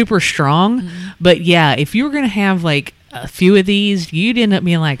Strong. super strong. But yeah, if you were gonna have like a few of these, you'd end up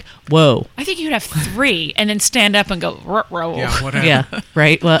being like, whoa, I think you'd have 3 and then stand up and go, roll. Yeah. What happened? yeah,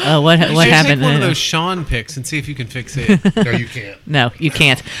 right. What You should happened? Take one of those Sean picks and see if you can fix it. No, you can't. No, you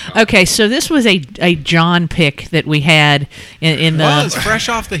can't. Okay, so this was a John pick that we had in the Well, it's fresh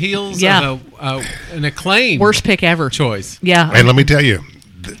off the heels Yeah. of an acclaimed worst pick ever. choice. Yeah. And let me tell you,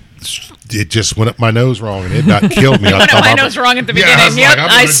 it just went up my nose wrong, and it not killed me. I thought my I nose wrong at the Yeah, I was beginning. like, Yep, I'm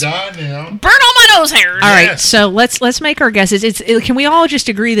I gonna die now. burn all my nose hairs. All right, Yes. so let's make our guesses. Can we all just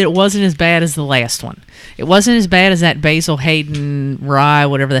agree that it wasn't as bad as the last one? It wasn't as bad as that Basil Hayden rye,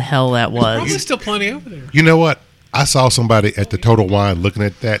 whatever the hell that Probably was. still plenty over there. You know what? I saw somebody at the Total Wine looking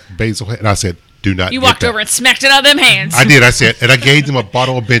at that basil head, and I said, Do not. You get walked that. over and smacked it out of them hands. I did. I said, and I gave them a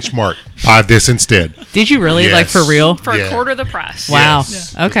bottle of Benchmark. Buy this instead. Did you really? Yes. Like for real? For Yeah. a quarter of the price. Wow.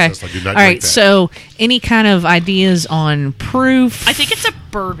 Yes. Okay. It's like, do not All drink right. that. So, any kind of ideas on proof? I think it's a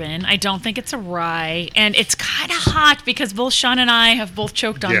bourbon. I don't think it's a rye. And it's kind of hot because both Sean and I have both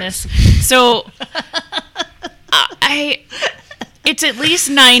choked on Yes. this. So it's at least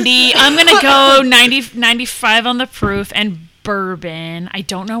 90. I'm going to go 90, 95 on the proof and bourbon. I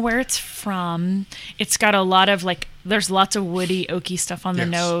don't know where it's from. It's got a lot of there's lots of woody, oaky stuff on the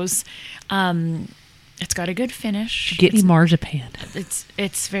Yes. nose. It's got a good finish. Get me marzipan.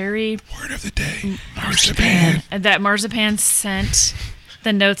 It's very Word of the day. Marzipan. that marzipan scent,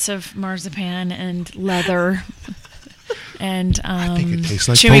 the notes of marzipan and leather, and I think it tastes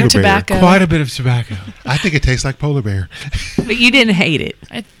like chewing polar bear. tobacco. Quite a bit of tobacco. I think it tastes like polar bear. But you didn't hate it.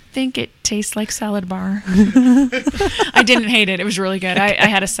 I think it tastes like salad bar. I didn't hate it. It was really good. I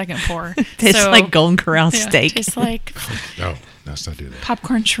had a second pour. Tastes So, like Golden Corral yeah, steak. Tastes like No, let's not do that.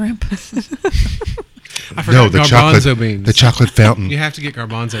 popcorn shrimp. I forgot No, the garbanzo chocolate beans. The chocolate fountain. You have to get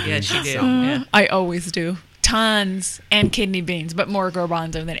garbanzo beans. Yes, you do. So, Yeah. I always do. Tons and kidney beans, but more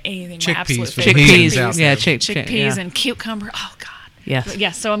garbanzo than anything. Chickpeas My absolute for favorite. Chickpeas. Chickpeas. out Yeah, there. Chickpeas yeah. and cucumber. Oh God. Yes. But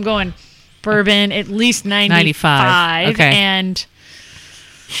yeah, so I'm going bourbon at least 95. 95. Okay. And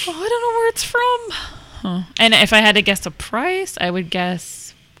I don't know where it's from. Huh. And if I had to guess a price, I would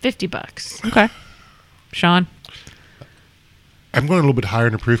guess $50. Okay. Sean? I'm going a little bit higher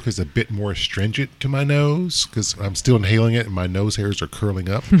in the proof because it's a bit more astringent to my nose because I'm still inhaling it and my nose hairs are curling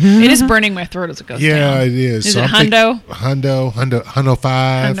up. It is burning my throat as it goes down. Yeah, it is. Is So it I'm Hundo? Hundo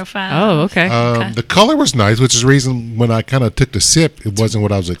 5. Hundo 5. Oh, okay. Okay. The color was nice, which is the reason when I kind of took the sip, it wasn't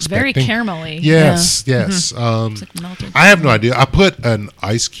what I was Very expecting. caramelly. Yes, yes. Like melted. I have no idea. I put an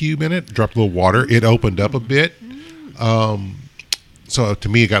ice cube in it, dropped a little water. It opened up a bit. So to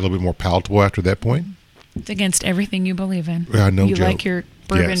me, it got a little bit more palatable after that point. It's against everything you believe in. No you joke. like your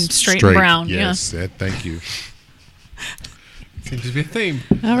bourbon Yes, straight and brown. Yes, thank you. Seems to be a theme.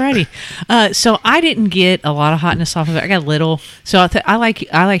 Alrighty. So I didn't get a lot of hotness off of it. I got a little. So I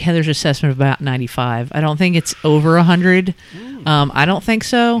like Heather's assessment of about 95. I don't think it's over 100. I don't think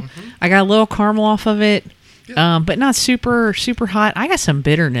so. I got a little caramel off of it, but not super hot. I got some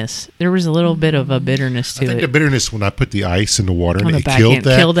bitterness. There was a little bit of a bitterness I to think the it. bitterness when I put the ice in the water On and the it back killed end.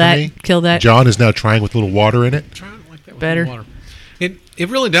 that. Killed for that. me. Killed that. John is now trying with a little water in it. Try it like that with Better. Water. It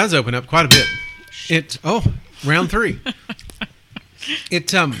really does open up quite a bit. Round 3.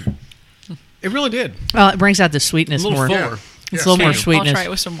 It really did. Well, it brings out the A sweetness little more. fuller. It's a little more I'll sweetness. try it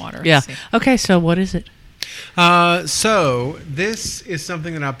with some water. Yeah. See. Okay. So what is it? So this is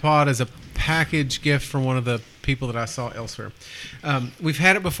something that I bought as a package gift from one of the people that I saw elsewhere. We've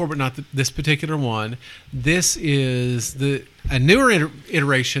had it before, but not this particular one. This is a newer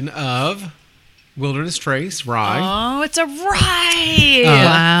iteration of Wilderness Trace Rye. Oh, it's a rye.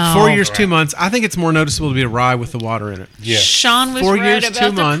 Wow. 4 years, 2 months. I think it's more noticeable to be a rye with the water in it. Yes. Sean was 4 right years, about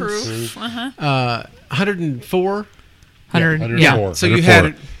 2 the months. proof. Uh-huh. 104. 100. 104. Yeah. So you had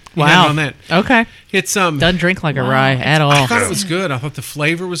it. You had it Wow. on that. Okay. It's Doesn't drink like a Wow. rye at all. I thought it was good. I thought the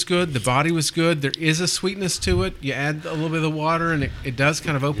flavor was good. The body was good. There is a sweetness to it. You add a little bit of the water, and it does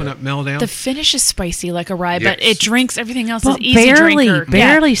kind of open up, meld down. The finish is spicy like a rye, Yes. but it drinks everything else But is easy drinker.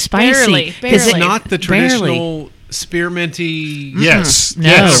 barely spicy. Barely, 'Cause barely. It's not the Barely. traditional spearminty Yes. No.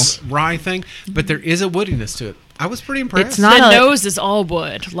 Yes. rye thing, but there is a woodiness to it. I was pretty impressed. It's not the a- nose is all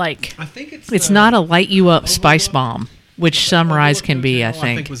wood. Like I think It's not a light you up spice bomb, which some ryes can be, I I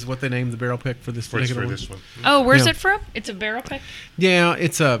think think. was what they named the barrel pick for this particular one. this one. oh, where's Yeah. it from? It's a barrel pick. Yeah,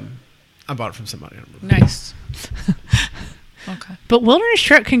 I bought it from somebody. I don't remember. Nice. Okay. But Wilderness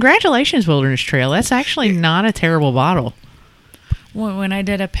Trail, congratulations, Wilderness Trail. That's actually not a terrible bottle, When I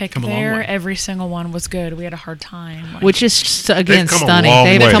did a pick Come a long there, way. every single one was good. We had a hard time. Like, which is, again, They've come a stunning. long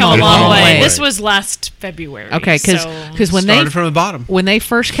They've way. come a They've long way. This was last February. Okay, because so when Started they from the bottom. when they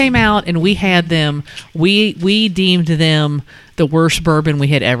first came out and we had them, we deemed them the worst bourbon we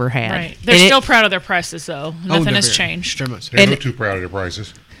had ever had. right, they're And it- still proud of their prices though. Nothing they're has very- changed. Very much. They're And- not too proud of their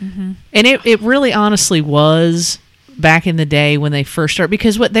prices. And it really honestly was back in the day when they first started,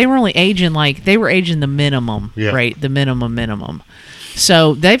 because what they were only aging, like they were aging the minimum, Yeah. right? The minimum.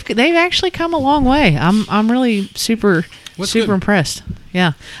 So they've actually come a long way. I'm really super What's super good? impressed.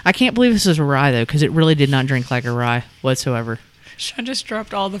 Yeah, I can't believe this is a rye though, because it really did not drink like a rye whatsoever. Sean just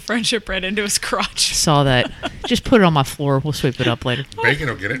dropped all the friendship bread into his crotch. Saw that. Just put it on my floor. We'll sweep it up later. Bacon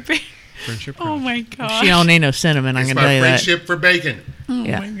will get it. Friendship. Oh my god. She don't need no cinnamon. I'm It's gonna tell my you that. friendship for bacon. Oh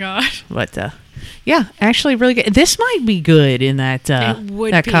Yeah. my god. But yeah, actually, really good. This might be good in that It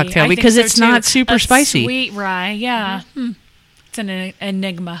would that be. cocktail I think because so, it's too. not super A spicy. Sweet rye, yeah. It's an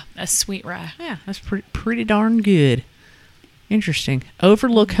enigma, a sweet rye. Yeah, that's pretty darn good. Interesting.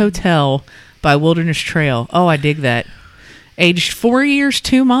 Overlook Hotel by Wilderness Trail. Oh, I dig that. Aged 4 years,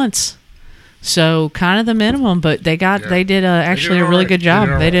 2 months. So kind of the minimum, but they did actually a really good job.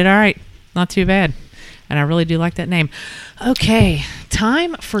 They did all right. Not too bad. And I really do like that name. Okay,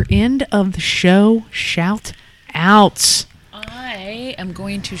 time for end of the show shout outs. I am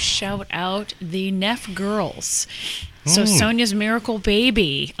going to shout out the Neff girls. So Sonia's miracle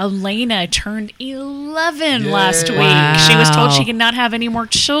baby, Elena, turned 11 last week. Wow. She was told she could not have any more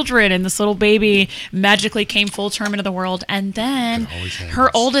children, and this little baby magically came full term into the world. And then her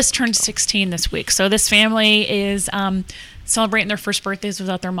oldest turned 16 this week. So this family is celebrating their first birthdays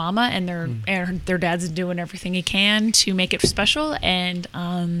without their mama, and their dad's doing everything he can to make it special. And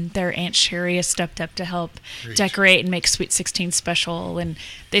their Aunt Sherry has stepped up to help decorate and make Sweet 16 special. And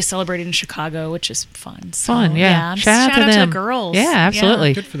they celebrated in Chicago, which is fun. So, Yeah. Shout out to to them. the girls. Yeah,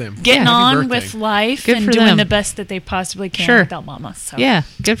 absolutely. Good for them. Getting Happy on birthday. with life Good and for doing them. the best that they possibly can Sure. without mama. So Yeah,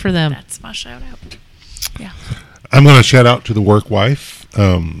 good for them. that's my shout out. Yeah. I'm going to shout out to the work wife.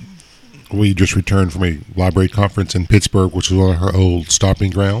 We just returned from a library conference in Pittsburgh, which was one of her old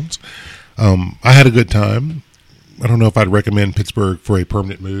stomping grounds. I had a good time. I don't know if I'd recommend Pittsburgh for a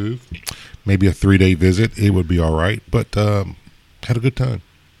permanent move. Maybe a 3-day visit. It would be all right, but had a good time.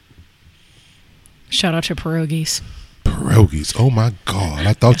 Shout out to pierogies. Pierogies. Oh, my God.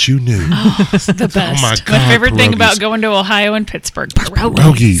 I thought you knew. The best. my My God, favorite thing about pierogies. going to Ohio and Pittsburgh.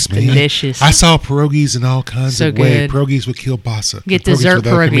 Pierogies, man. Delicious. I saw pierogies in all kinds So of ways. good. Pierogies with kielbasa. Get Pierogies dessert without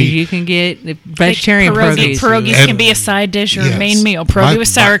the pierogies. meat. You can get the vegetarian pierogies. Pierogies And- can be a side dish or a Yes. main meal. Pierogi My- with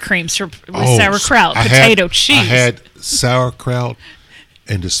sour my- cream, with Oh, sauerkraut, I potato, had, cheese. I had sauerkraut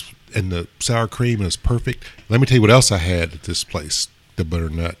and the sour cream is perfect. Let me tell you what else I had at this place. The butter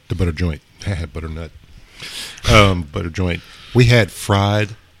joint. I had butter joint. We had fried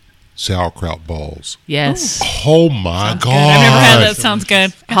sauerkraut balls. Yes. Oh my Good. God. I've never had that. Sounds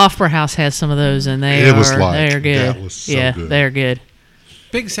good. Hofbrauhaus has some of those, and they It was like- they're good. that was so yeah, good. they're good.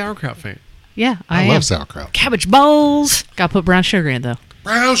 Big sauerkraut fan. Yeah, I I love am. sauerkraut. Cabbage bowls. Got to put brown sugar in though.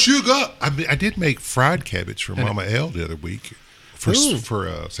 Brown sugar. I did make fried cabbage for Mama L the other week for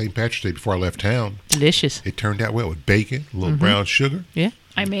St. Patrick's Day before I left town. Delicious. It turned out well with bacon, a little brown sugar. Yeah.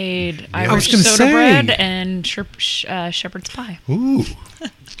 I made I was Irish gonna soda say. bread and shepherd's pie Ooh.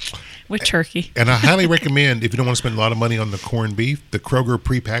 with turkey. And I highly recommend, if you don't want to spend a lot of money on the corned beef, the Kroger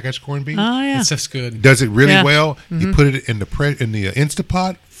prepackaged corned beef. Oh yeah. That stuff's good. Does it really Yeah. well. You put it in the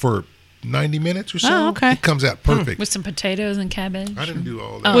Instapot for 90 minutes or so. Oh, okay. It comes out perfect. With some potatoes and cabbage. I didn't do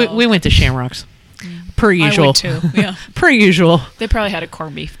all that. We went to Shamrocks. Per usual. I would too. Yeah. Per usual. They probably had a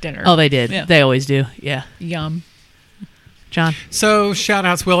corned beef dinner. Oh, they did. Yeah. They always do. Yeah. Yum. John. So shout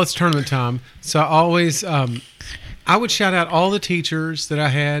outs. Well, it's tournament time. So I always, I would shout out all the teachers that I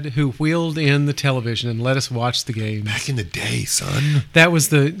had who wheeled in the television and let us watch the games. Back in the day, son. That was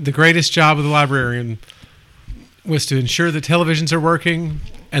the greatest job of the librarian, was to ensure the televisions are working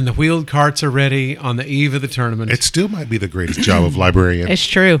and the wheeled carts are ready on the eve of the tournament. It still might be the greatest job of librarian. It's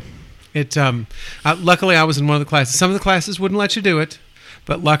true. Luckily, I was in one of the classes. Some of the classes wouldn't let you do it,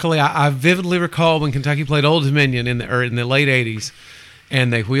 but luckily, I vividly recall when Kentucky played Old Dominion in the late '80s,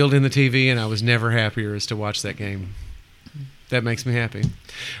 and they wheeled in the TV, and I was never happier as to watch that game. That makes me happy.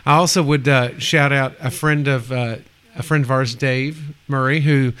 I also would shout out a friend of ours, Dave Murray,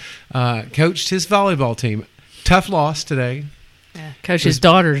 who coached his volleyball team. Tough loss today. Yeah. Coach's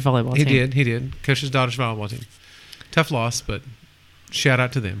daughter's volleyball He team. did. Coached his daughter's volleyball team. Tough loss, but shout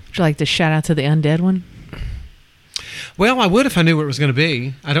out to them. Would you like to shout out to the undead one? Well, I would if I knew where it was going to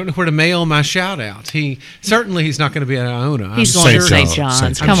be. I don't know where to mail my shout out. He's not going to be at Iona. He's I'm going sure- to St. St. John's.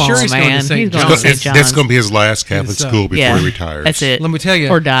 John's. St. Come I'm sure on, he's going to man. St. He's going John's. to St. John's. That's going to be his last Catholic It's, school before yeah. he retires. That's it. Let me tell you,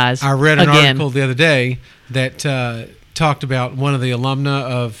 Or dies. I read an Again. article the other day that talked about one of the alumna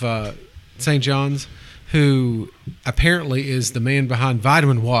of St. John's, who apparently is the man behind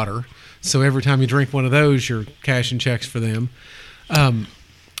Vitamin Water. So every time you drink one of those, you're cashing checks for them.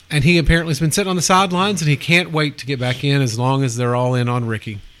 And he apparently has been sitting on the sidelines, and he can't wait to get back in as long as they're all in on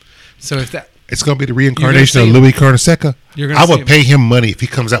Ricky. So if that, It's going to be the reincarnation You're of gonna Louis Carnesecca. You're gonna I see would him. pay him money if he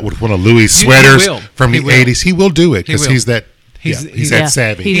comes out with one of Louis' He sweaters will. from He the will. 80s. He will do it He because will. he's that. He's- He's he's- that yeah.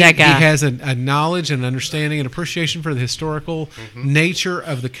 savvy. He's that guy. He has a knowledge and understanding and appreciation for the historical nature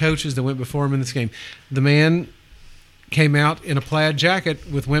of the coaches that went before him in this game. The man came out in a plaid jacket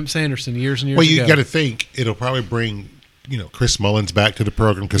with Wimp Sanderson years and years Well, ago. you got to think it'll probably bring Chris Mullins back to the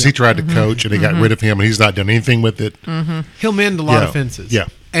program because he tried to coach and they got rid of him and he's not done anything with it. He'll mend a lot Yeah. of fences. Yeah.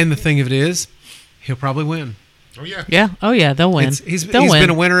 And the thing of it is, he'll probably win. Oh yeah. Yeah. Oh, yeah. They'll win. He's They'll been win.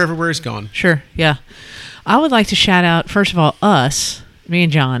 a winner everywhere he's gone. Sure. Yeah. I would like to shout out, first of all, me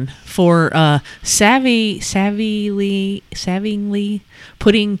and John, for savvyly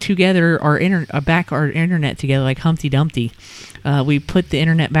putting together our internet together like Humpty Dumpty. We put the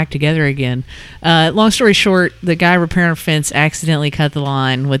internet back together again. Long story short, the guy repairing a fence accidentally cut the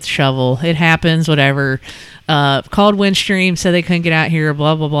line with the shovel. It happens, whatever. Called Windstream, said they couldn't get out here,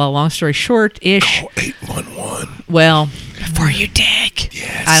 blah, blah, blah. Long story short-ish. Call 811. Well, Before you dig.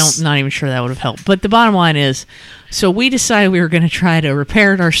 Yes. not even sure that would have helped. But the bottom line is, so we decided we were going to try to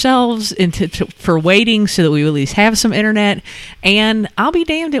repair it ourselves for waiting so that we would at least have some internet. And I'll be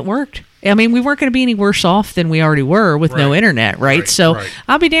damned, it worked. I mean, we weren't going to be any worse off than we already were with no Right. internet, right? Right, So right.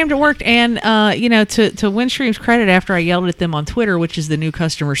 I'll be damned, it worked. And, to Windstream's credit, after I yelled at them on Twitter, which is the new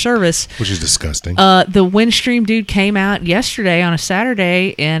customer service, Which is disgusting. the Windstream dude came out yesterday on a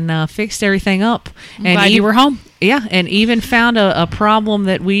Saturday and fixed everything up. And Glad you were home. Yeah, and even found a problem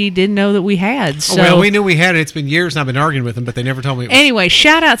that we didn't know that we had. So well, we knew we had it. It's been years, and I've been arguing with them, but they never told me. It was. anyway,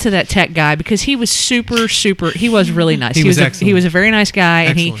 shout out to that tech guy because he was super. He was really nice. He was he excellent. was a very nice guy,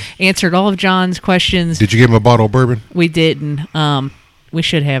 and Excellent. he answered all of John's questions. Did you give him a bottle of bourbon? We didn't. We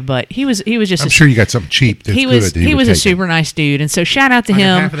should have, but he was just. I'm sure you got something cheap. That's he good was that he would was a take. super nice dude, and so shout out to I got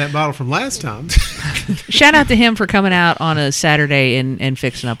him. half of that bottle from last time. Shout out to him for coming out on a Saturday and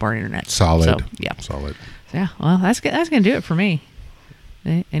fixing up our internet. Solid. So, yeah. Solid. Yeah, well, that's gonna do it for me.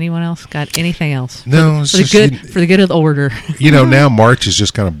 Anyone else got anything else? No, it's For the just, good for the good of the order. now March is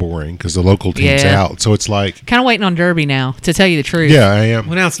just kind of boring because the local team's Yeah. out. So it's like, Kind of waiting on Derby now, to tell you the truth. yeah, I am.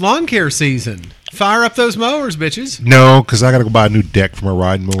 Well, now it's lawn care season. Fire up those mowers, bitches. No, because I got to go buy a new deck for my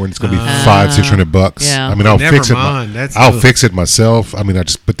riding mower, and it's going to be $500-600. yeah. I mean, I'll Never fix it. mind. That's I'll ugh. fix it myself. I mean,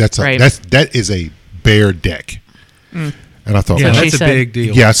 but Right. that is a bare deck. And I thought, Yeah, what well, she that's a said. big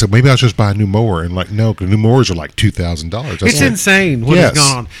deal. yeah, I said maybe I'll just buy a new mower, and like, no, because new mowers are like $2,000. It's insane what has Yes.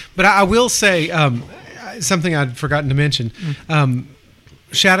 gone on. But I will say something I'd forgotten to mention.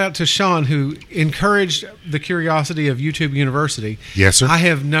 Shout out to Sean, who encouraged the curiosity of YouTube University. Yes, sir. I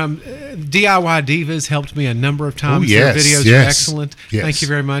have DIY Divas helped me a number of times. Oh, yes, Their videos yes, are excellent. yes. Thank you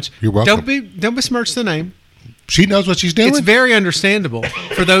very much. You're welcome. Don't besmirch the name. She knows what she's doing. It's very understandable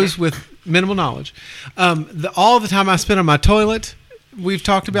for those with minimal knowledge. All the time I spent on my toilet, we've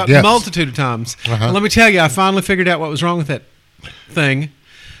talked about Yes. a multitude of times. Uh-huh. And let me tell you, I finally figured out what was wrong with that thing.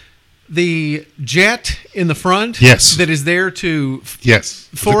 The jet in the front, Yes. that is there to yes.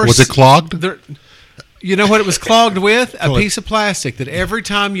 force. Was it clogged? You know what it was clogged with? A What? piece of plastic that every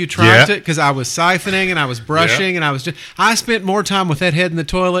time you tried Yeah. to, because I was siphoning and I was brushing and I spent more time with that head in the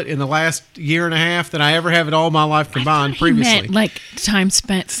toilet in the last year and a half than I ever have in all my life combined He previously. meant like time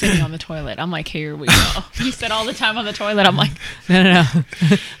spent sitting on the toilet. I'm like, here we go. He said all the time on the toilet. I'm like, No.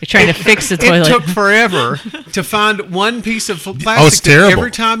 They're trying to fix the It toilet. took forever to find one piece of plastic. Oh, it's that terrible. Every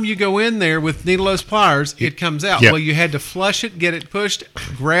time you go in there with needleless pliers, it comes out. Yeah. Well, you had to flush it, get it pushed,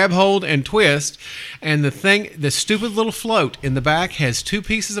 grab hold, and twist. And the stupid little float in the back has two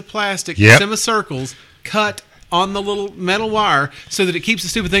pieces of plastic, Yep. semicircles, cut on the little metal wire so that it keeps the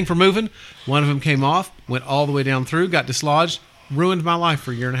stupid thing from moving. One of them came off, went all the way down through, got dislodged, ruined my life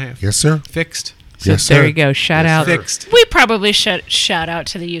for a year and a half. Yes, sir. Fixed. So Yes, there sir. you go. Shout Yes, out. sir. Fixed. we probably should shout out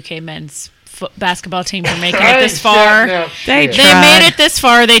to the UK men's basketball team for making it this far. They They tried. made it this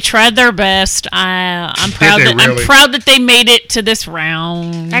far. They tried their best. I'm proud they that I'm really? proud that they made it to this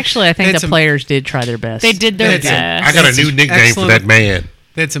round. Actually, I think Had the some- players did try their best. They did their That's it. best. I got a new nickname for Excellent. that man.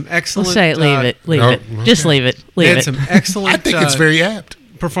 They had some excellent. We'll say it. Leave it. Leave no, it. Just leave it. They Leave had it. some excellent. I think it's very apt.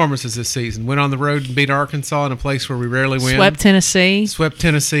 performances this season. Went on the road and beat Arkansas in a place where we rarely win. Swept Tennessee. Swept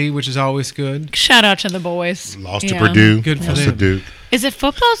Tennessee, which is always good. Shout out to the boys. Lost to Yeah. Purdue. Good for Lost to them. Duke. Is it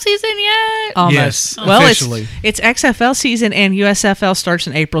football season yet? Almost. Yes, Well, officially. it's XFL season and USFL starts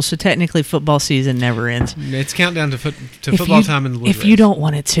in April, so technically football season never ends. It's countdown to If football you- time in the Blue If you don't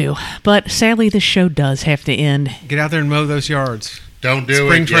want it to, but sadly, this show does have to end, get out there and mow those yards. Don't do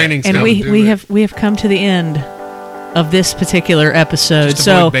Spring it. yet. training's and coming. we have come to the end of this particular episode. Just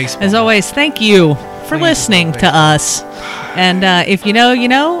So, avoid baseball. as always, thank you for Please listening avoid to us. And if you know, you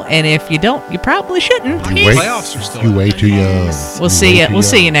know, and if you don't, you probably shouldn't. You wait. Playoffs are still You out. wait till you. We'll see you. We'll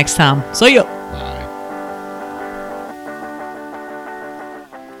see you next time. See ya.